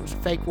war, it was a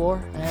fake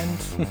war,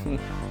 and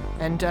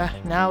and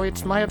now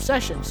it's my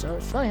obsession. So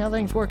it's funny how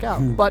things work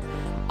out. But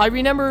I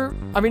remember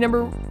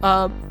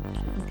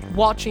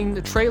watching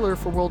the trailer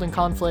for World in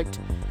Conflict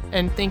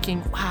and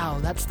thinking, wow,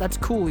 that's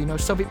cool. You know,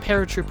 Soviet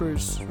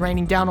paratroopers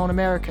raining down on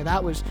America.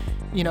 That was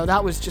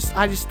just,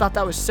 I just thought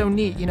that was so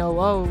neat. You know,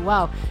 oh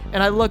wow.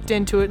 And I looked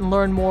into it and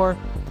learned more.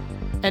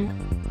 And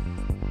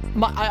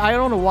I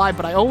don't know why,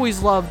 but I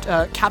always loved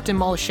Captain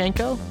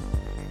Maloshenko.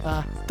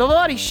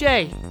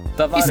 Tovarishe,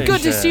 it's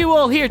good to see you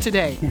all here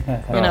today.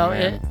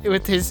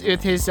 With his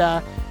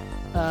the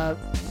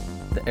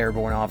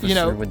airborne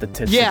officer with the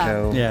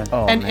Titsiko. Yeah.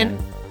 Oh, and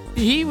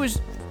he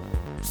was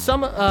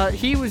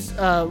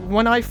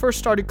when I first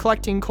started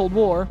collecting Cold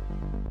War,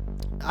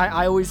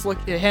 I always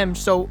looked at him.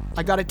 So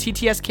I got a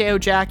TTSKO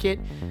jacket,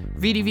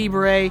 VDV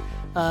beret,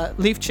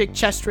 Leafchick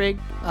chest rig,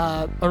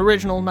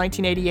 original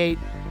 1988.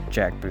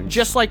 Jack boots.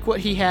 Just like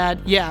what he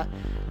had, yeah.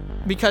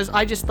 Because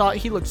I just thought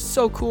he looked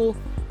so cool.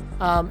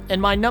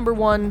 And my number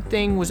one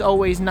thing was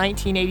always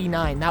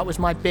 1989. That was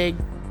the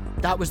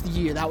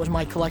year. That was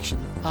my collection.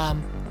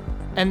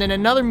 And then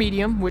another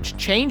medium, which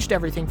changed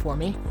everything for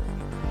me,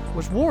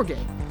 was war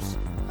games.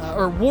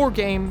 Or war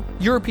game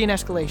European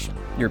Escalation.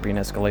 European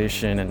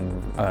Escalation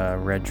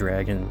and Red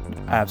Dragon.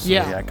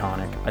 Absolutely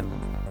iconic.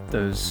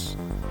 Those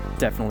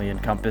definitely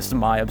encompassed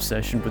my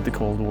obsession with the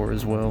Cold War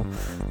as well.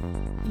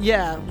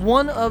 Yeah,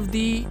 one of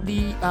the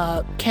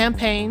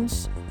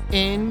campaigns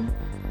in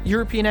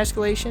European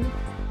Escalation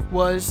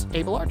was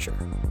Able Archer.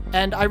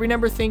 And I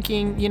remember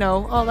thinking,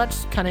 oh,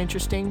 that's kind of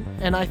interesting.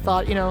 And I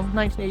thought,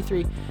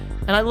 1983.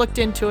 And I looked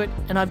into it,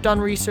 and I've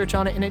done research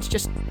on it, and it's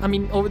just,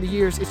 over the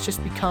years, it's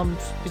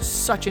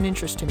such an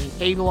interest to me.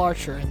 Able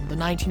Archer and the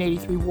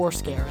 1983 War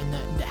Scare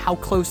and how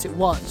close it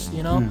was,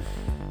 and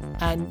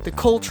the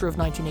culture of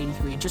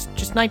 1983, just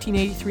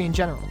 1983 in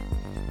general.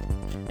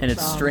 And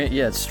it's strange.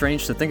 Yeah, it's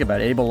strange to think about.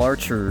 Able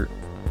Archer,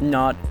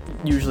 not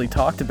usually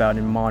talked about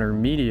in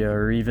modern media,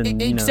 or even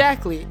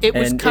exactly. It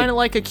was kind of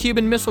like a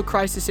Cuban Missile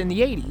Crisis in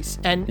the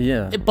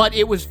 80s, but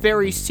it was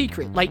very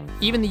secret. Like,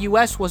 even the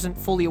U.S. wasn't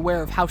fully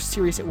aware of how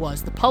serious it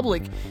was. The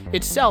public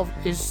itself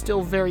is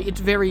still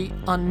very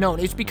unknown.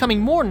 It's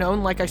becoming more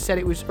known. Like I said,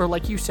 it was, or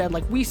like you said,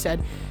 like we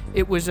said,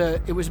 it was a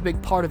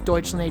big part of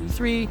Deutschland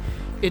 83.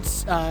 It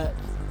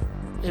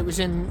was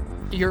in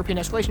European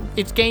Escalation.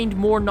 It's gained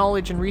more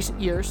knowledge in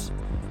recent years.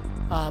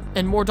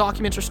 And more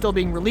documents are still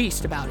being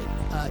released about it,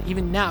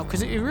 even now,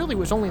 because it really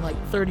was only like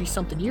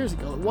 30-something years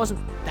ago. It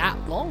wasn't that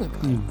long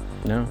ago.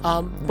 No.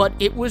 But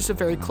it was a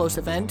very close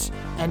event,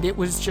 and it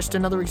was just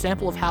another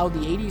example of how the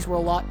 80s were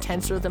a lot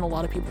tenser than a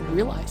lot of people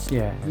realized.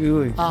 Yeah,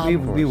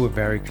 we were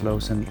very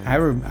close, and I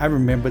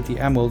remember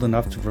I'm old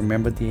enough to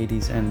remember the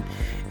 80s, and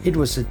it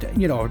was,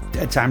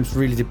 at times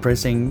really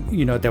depressing.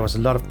 There was a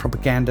lot of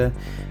propaganda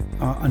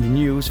on the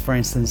news, for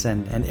instance,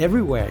 and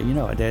everywhere,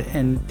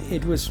 and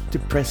it was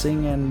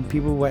depressing, and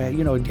people were,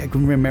 I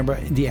can remember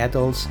the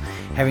adults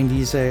having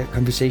these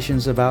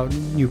conversations about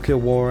nuclear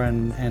war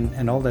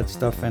and all that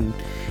stuff, and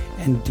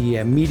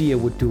the media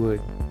would do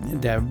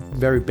their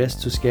very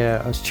best to scare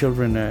us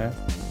children,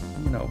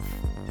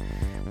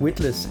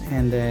 witless,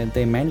 and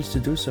they managed to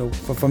do so.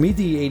 For me,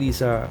 the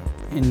 80s are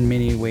in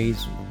many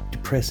ways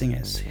depressing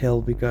as hell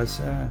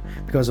because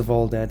of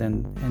all that,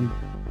 and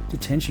the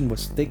tension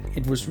was thick.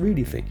 It was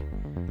really thick.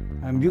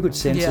 You could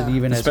sense it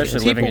even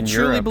especially living in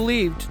Europe.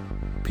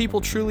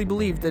 People truly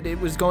believed that it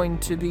was going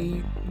to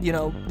be,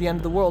 the end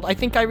of the world. I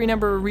think I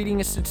remember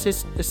reading a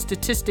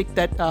statistic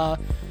that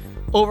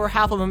over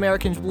half of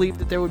Americans believed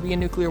that there would be a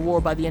nuclear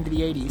war by the end of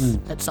the 80s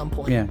at some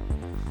point. Yeah.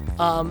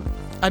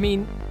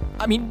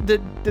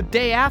 The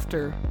day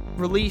after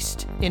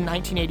released in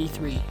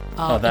 1983.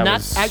 That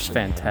was actually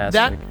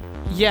fantastic.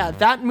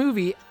 That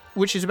movie,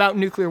 which is about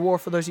nuclear war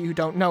for those of you who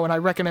don't know, and I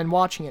recommend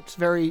watching it.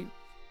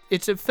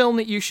 It's a film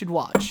that you should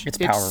watch. It's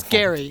powerful. It's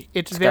scary.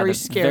 It's very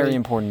scary. Very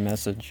important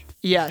message.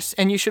 Yes,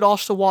 and you should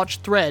also watch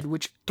Threads,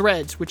 which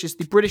is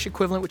the British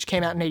equivalent, which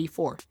came out in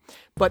 84.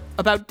 But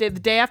about the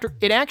day after,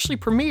 it actually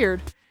premiered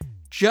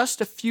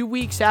just a few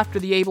weeks after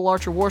the Able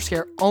Archer War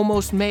Scare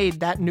almost made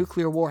that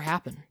nuclear war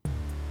happen.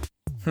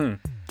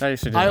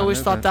 I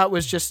always thought that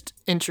was just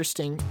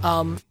interesting.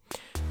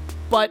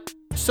 But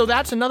so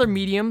that's another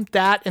medium.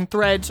 That and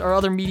Threads are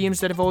other mediums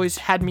that have always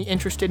had me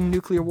interested in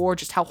nuclear war,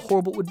 just how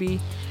horrible it would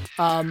be.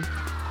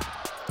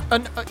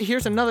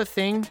 Here's another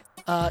thing,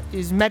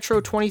 is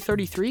Metro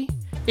 2033.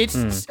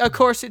 Of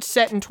course, it's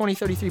set in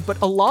 2033,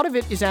 but a lot of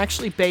it is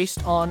actually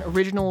based on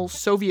original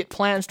Soviet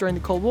plans during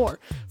the Cold War.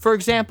 For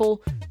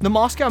example, the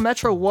Moscow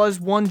Metro was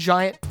one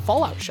giant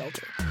fallout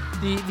shelter.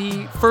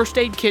 The first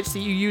aid kits that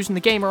you use in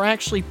the game are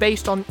actually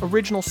based on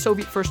original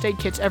Soviet first aid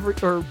kits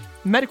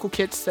medical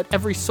kits that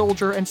every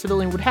soldier and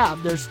civilian would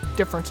have. There's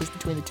differences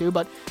between the two,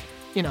 but,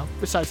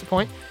 besides the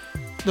point.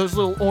 Those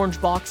little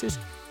orange boxes.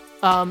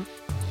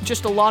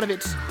 Just a lot of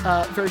it's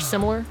very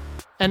similar.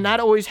 And that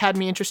always had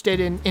me interested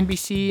in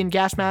NBC and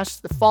gas masks.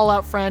 The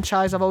Fallout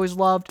franchise I've always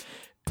loved.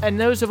 And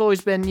those have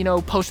always been,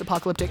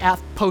 post-apocalyptic,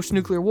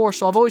 post-nuclear war.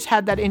 So I've always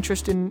had that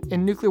interest in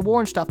nuclear war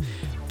and stuff.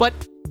 But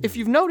if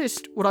you've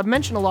noticed, what I've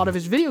mentioned a lot of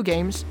is video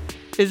games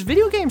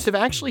have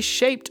actually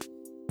shaped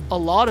a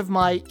lot of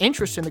my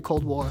interest in the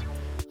Cold War.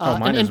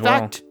 Mine as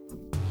well.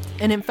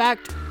 In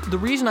fact, the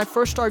reason I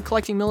first started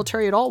collecting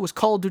military at all was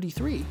Call of Duty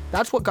 3.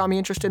 That's what got me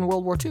interested in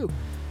World War II.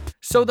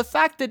 So the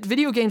fact that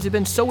video games have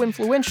been so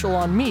influential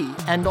on me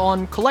and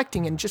on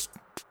collecting and just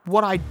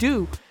what I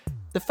do,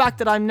 the fact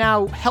that I'm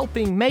now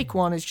helping make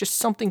one is just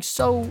something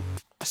so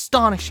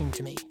astonishing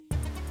to me.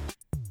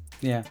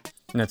 Yeah.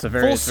 And it's a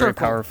very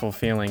powerful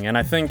feeling. And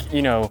I think,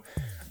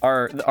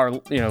 our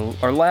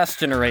last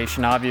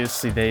generation,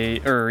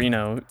 obviously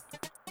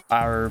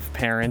our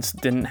parents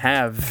didn't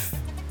have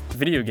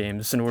video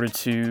games in order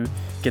to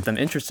get them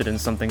interested in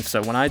something.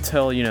 So when I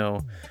tell,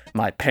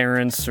 my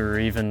parents or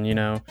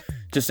even,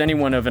 just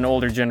anyone of an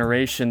older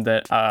generation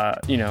that,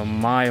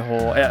 my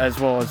whole, as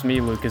well as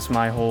me, Lucas,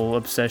 my whole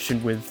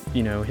obsession with,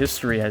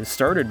 history has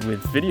started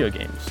with video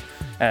games.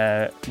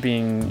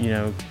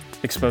 Being,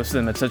 exposed to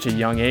them at such a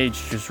young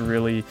age just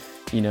really,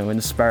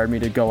 inspired me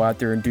to go out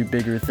there and do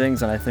bigger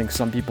things. And I think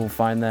some people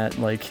find that,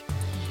 like,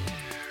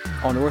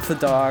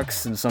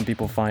 unorthodox, and some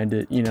people find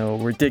it,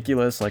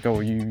 ridiculous. Like,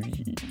 oh, you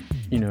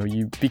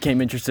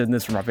became interested in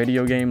this from a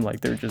video game.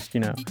 Like, they're just,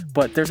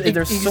 but there's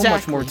exactly. So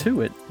much more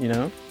to it,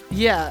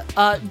 Yeah,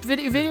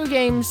 video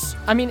games,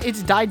 I mean,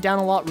 it's died down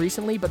a lot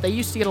recently, but they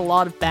used to get a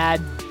lot of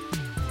bad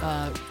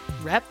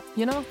rep,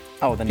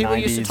 Oh, the people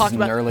 90s used to talk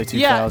about, and early 2000s.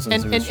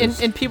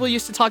 Yeah, and people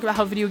used to talk about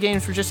how video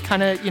games were just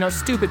kind of,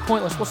 stupid,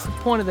 pointless. What's the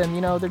point of them?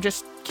 They're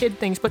just kid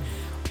things. But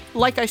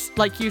like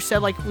you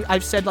said, like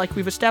I've said, like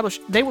we've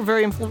established, they were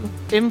very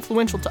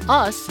influential to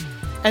us,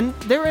 and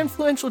they're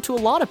influential to a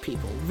lot of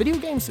people. Video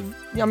games,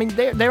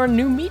 they're a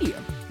new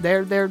medium.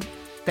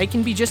 They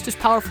can be just as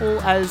powerful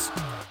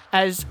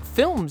as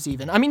films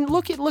even. I mean,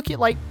 look at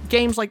like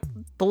games like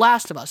The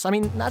Last of Us. I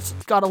mean, that's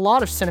got a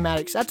lot of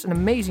cinematics. That's an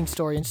amazing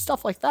story and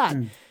stuff like that.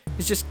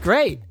 It's just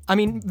great. I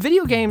mean,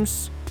 video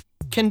games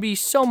can be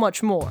so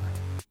much more,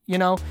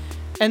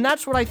 and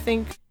that's what I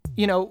think,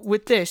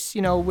 with this,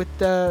 with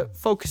the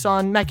focus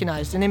on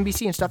mechanized and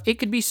NBC and stuff, it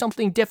could be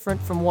something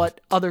different from what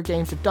other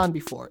games have done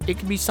before. It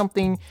could be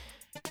something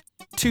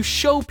to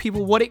show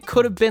people what it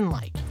could have been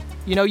like.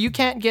 You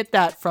can't get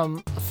that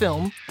from a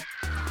film.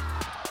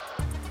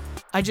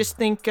 I just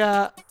think,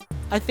 I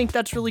think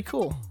that's really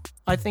cool.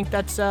 I think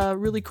that's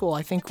really cool.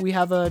 I think we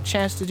have a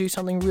chance to do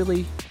something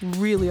really,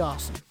 really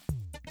awesome.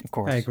 Of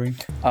course. I agree.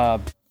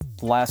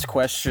 Last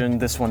question.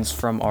 This one's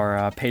from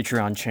our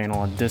Patreon channel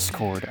on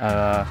Discord.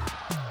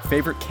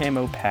 Favorite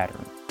camo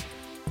pattern.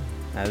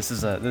 Now, this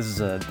is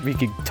a. We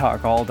could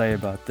talk all day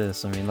about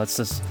this. I mean, I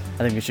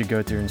think we should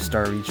go through and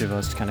start each of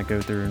us to kind of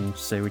go through and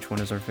say which one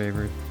is our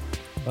favorite.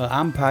 Well,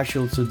 I'm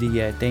partial to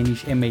the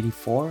Danish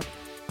M84.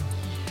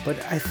 But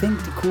I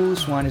think the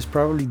coolest one is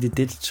probably the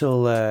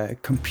digital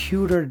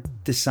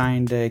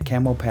computer-designed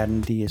camo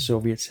pattern the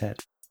Soviets had.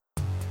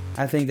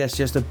 I think that's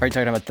just a... Are you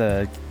talking about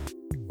the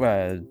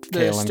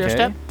KLMK? Stair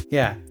step?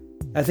 Yeah.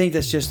 I think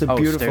that's just a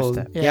beautiful...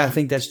 stair step. Yeah, I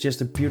think that's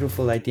just a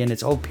beautiful idea, and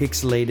it's all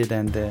pixelated,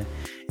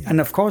 and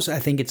of course I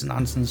think it's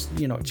nonsense.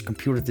 It's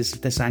computer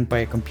designed by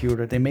a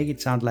computer. They make it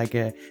sound like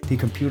the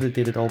computer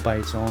did it all by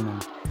its own,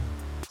 and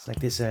it's like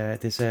this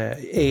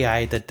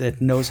AI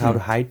that knows how to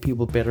hide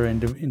people better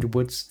in the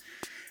woods.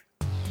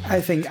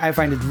 I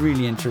find it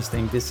really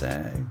interesting, this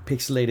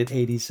pixelated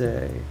 80s.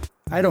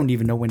 I don't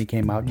even know when it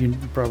came out. You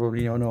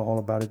probably don't know all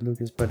about it,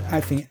 Lucas, but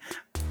I find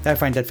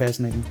that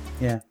fascinating.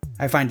 Yeah,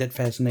 I find that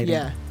fascinating.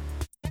 Yeah.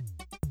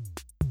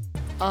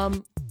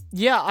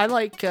 Yeah, I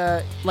like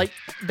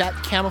that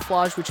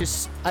camouflage, which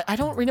is, I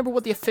don't remember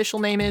what the official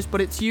name is,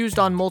 but it's used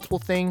on multiple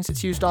things.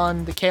 It's used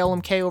on the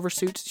KLMK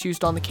oversuits. It's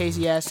used on the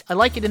KZS. I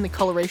like it in the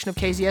coloration of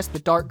KZS. The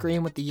dark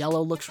green with the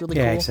yellow looks really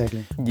cool. Yeah,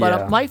 exactly.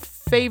 But my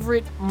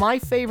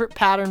favorite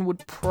pattern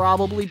would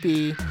probably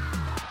be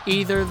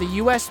either the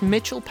U.S.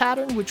 Mitchell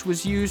pattern, which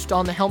was used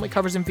on the helmet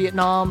covers in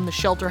Vietnam, the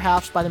shelter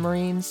halves by the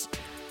Marines.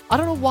 I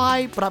don't know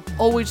why, but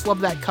I've always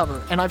loved that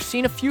cover. And I've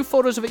seen a few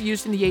photos of it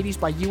used in the 80s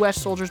by U.S.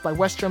 soldiers, by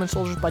West German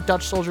soldiers, by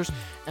Dutch soldiers,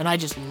 and I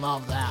just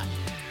love that.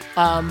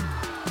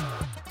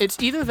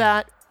 It's either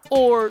that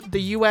or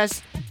the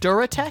U.S.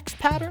 Duratex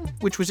pattern,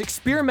 which was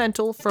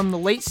experimental from the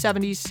late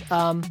 70s.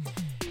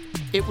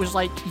 It was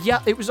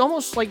it was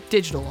almost like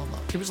digital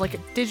almost. It was like a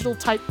digital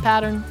type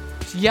pattern.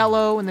 It's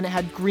yellow, and then it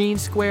had green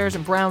squares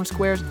and brown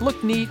squares. It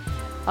looked neat.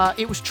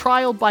 It was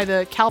trialed by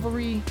the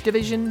Cavalry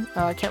Division.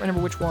 I can't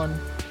remember which one.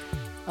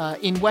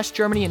 In West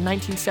Germany in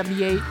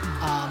 1978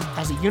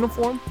 as a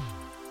uniform,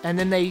 and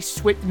then they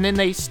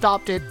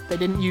stopped it. They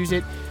didn't use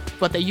it,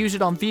 but they used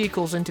it on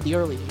vehicles into the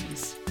early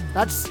 80s.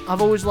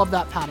 I've always loved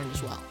that pattern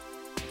as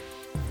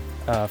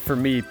well. For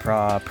me,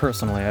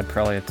 personally, I'd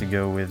probably have to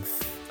go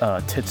with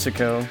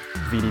Titsuko,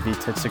 VDV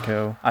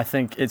Titsuko. I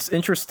think it's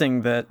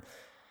interesting that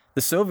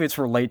the Soviets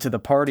were late to the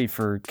party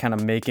for kind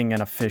of making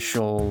an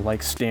official,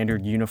 like,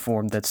 standard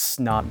uniform that's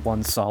not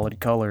one solid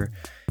color.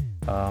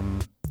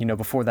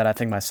 Before that, I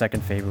think my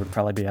second favorite would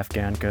probably be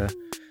Afghanka,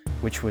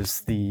 which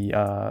was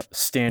the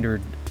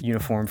standard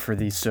uniform for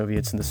the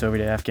Soviets in the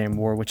Soviet-Afghan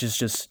War, which is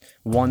just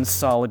one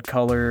solid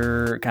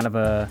color, kind of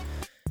a,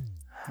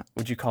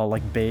 what'd you call it,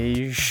 like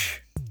beige?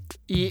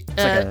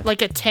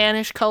 Like a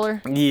tannish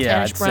color?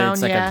 Yeah, tannish brown,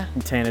 it's like a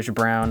tannish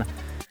brown.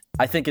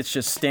 I think it's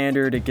just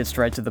standard, it gets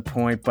right to the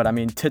point, but I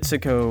mean,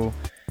 Titsuko,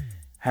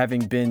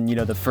 having been,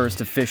 the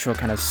first official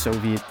kind of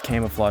Soviet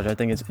camouflage, I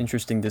think it's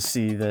interesting to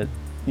see that,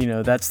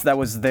 that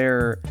was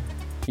their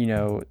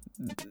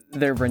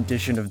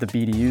rendition of the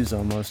BDUs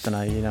almost, and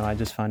I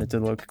just find it to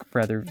look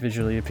rather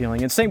visually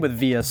appealing. And same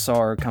with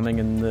VSR coming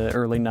in the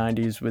early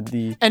 90s with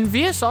the... And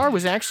VSR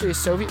was actually a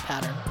Soviet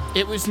pattern.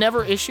 It was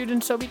never issued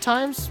in Soviet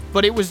times,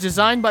 but it was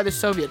designed by the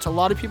Soviets. A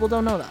lot of people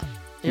don't know that.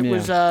 It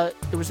was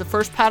the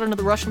first pattern of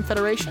the Russian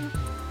Federation,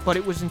 but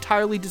it was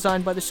entirely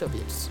designed by the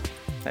Soviets.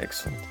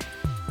 Excellent.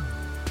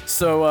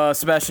 So,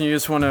 Sebastian, you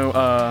just want to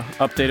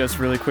update us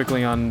really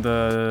quickly on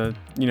the,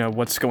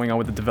 what's going on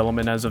with the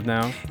development as of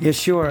now? Yeah,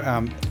 sure.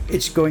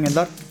 It's going a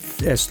lot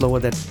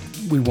slower than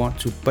we want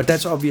to, but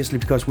that's obviously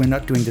because we're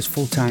not doing this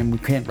full time. We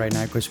can't right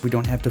now because we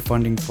don't have the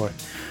funding for it.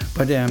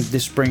 But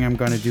this spring, I'm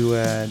going to do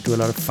a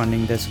lot of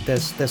funding. There's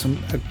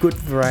a good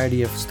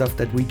variety of stuff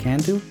that we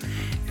can do.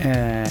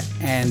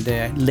 And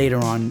later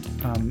on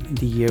in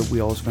the year,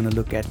 we're also going to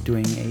look at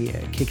doing a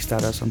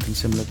Kickstarter or something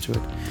similar to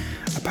it.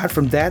 Apart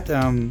from that,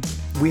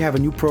 we have a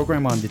new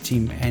programmer on the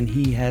team, and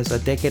he has a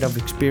decade of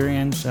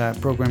experience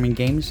programming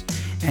games,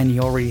 and he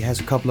already has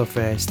a couple of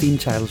Steam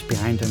titles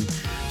behind him.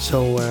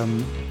 So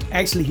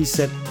actually, he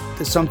said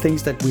there's some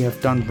things that we have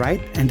done right,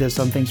 and there's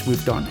some things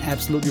we've done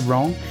absolutely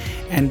wrong,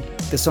 and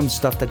there's some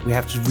stuff that we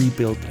have to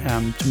rebuild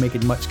to make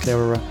it much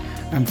clearer.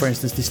 For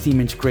instance, the Steam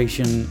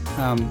integration,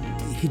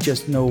 he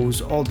just knows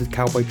all the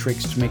cowboy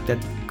tricks to make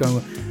that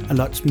go a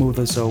lot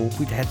smoother, so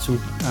we had to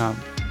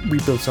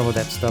rebuild some of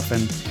that stuff,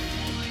 and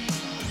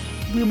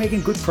we're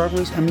making good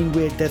progress. I mean,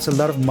 there's a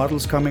lot of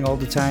models coming all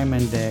the time,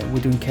 and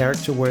we're doing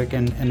character work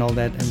and all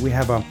that, and we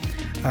have a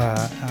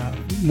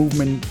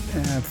movement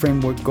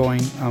framework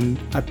going.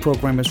 Our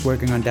programmer's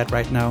working on that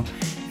right now,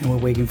 and we're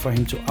waiting for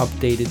him to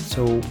update it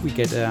so we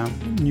get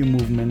new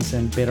movements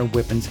and better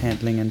weapons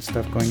handling and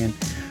stuff going in.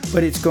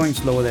 But it's going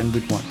slower than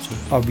we'd want to,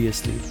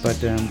 obviously.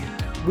 But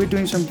we're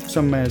doing some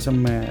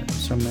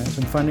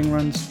funding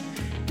runs,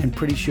 and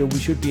pretty sure we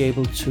should be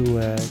able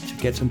to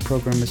get some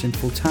programmers in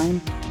full time.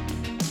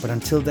 But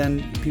until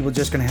then, people are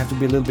just going to have to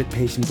be a little bit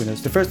patient with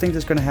us. The first thing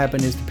that's going to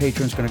happen is the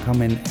patrons going to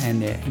come in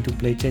and do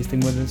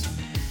playtesting with us.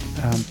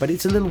 But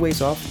it's a little ways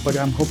off, but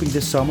I'm hoping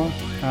this summer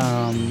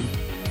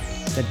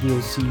that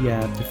we'll see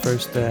the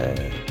first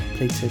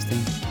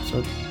playtesting.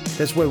 So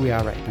that's where we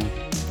are right now.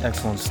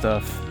 Excellent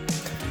stuff.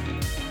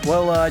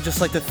 Well, I'd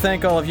just like to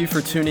thank all of you for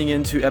tuning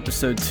in to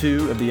episode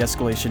 2 of the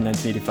Escalation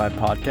 1985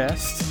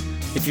 podcast.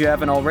 If you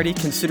haven't already,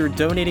 consider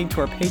donating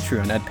to our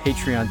Patreon at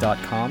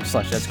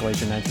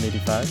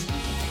patreon.com/escalation1985.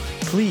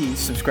 Please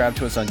subscribe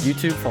to us on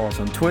YouTube, follow us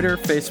on Twitter,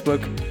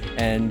 Facebook,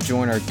 and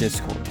join our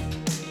Discord.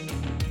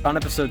 On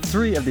episode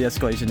 3 of the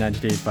Escalation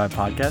 1985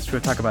 podcast,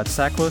 we'll talk about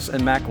Saklos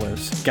and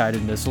Maklos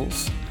guided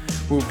missiles.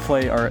 We'll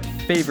play our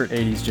favorite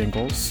 80s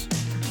jingles.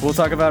 We'll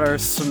talk about our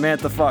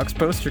Samantha Fox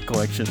poster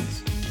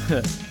collections.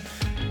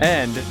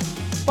 And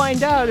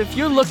find out if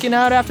you're looking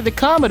out after the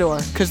Commodore,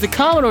 because the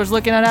Commodore's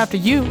looking out after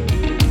you.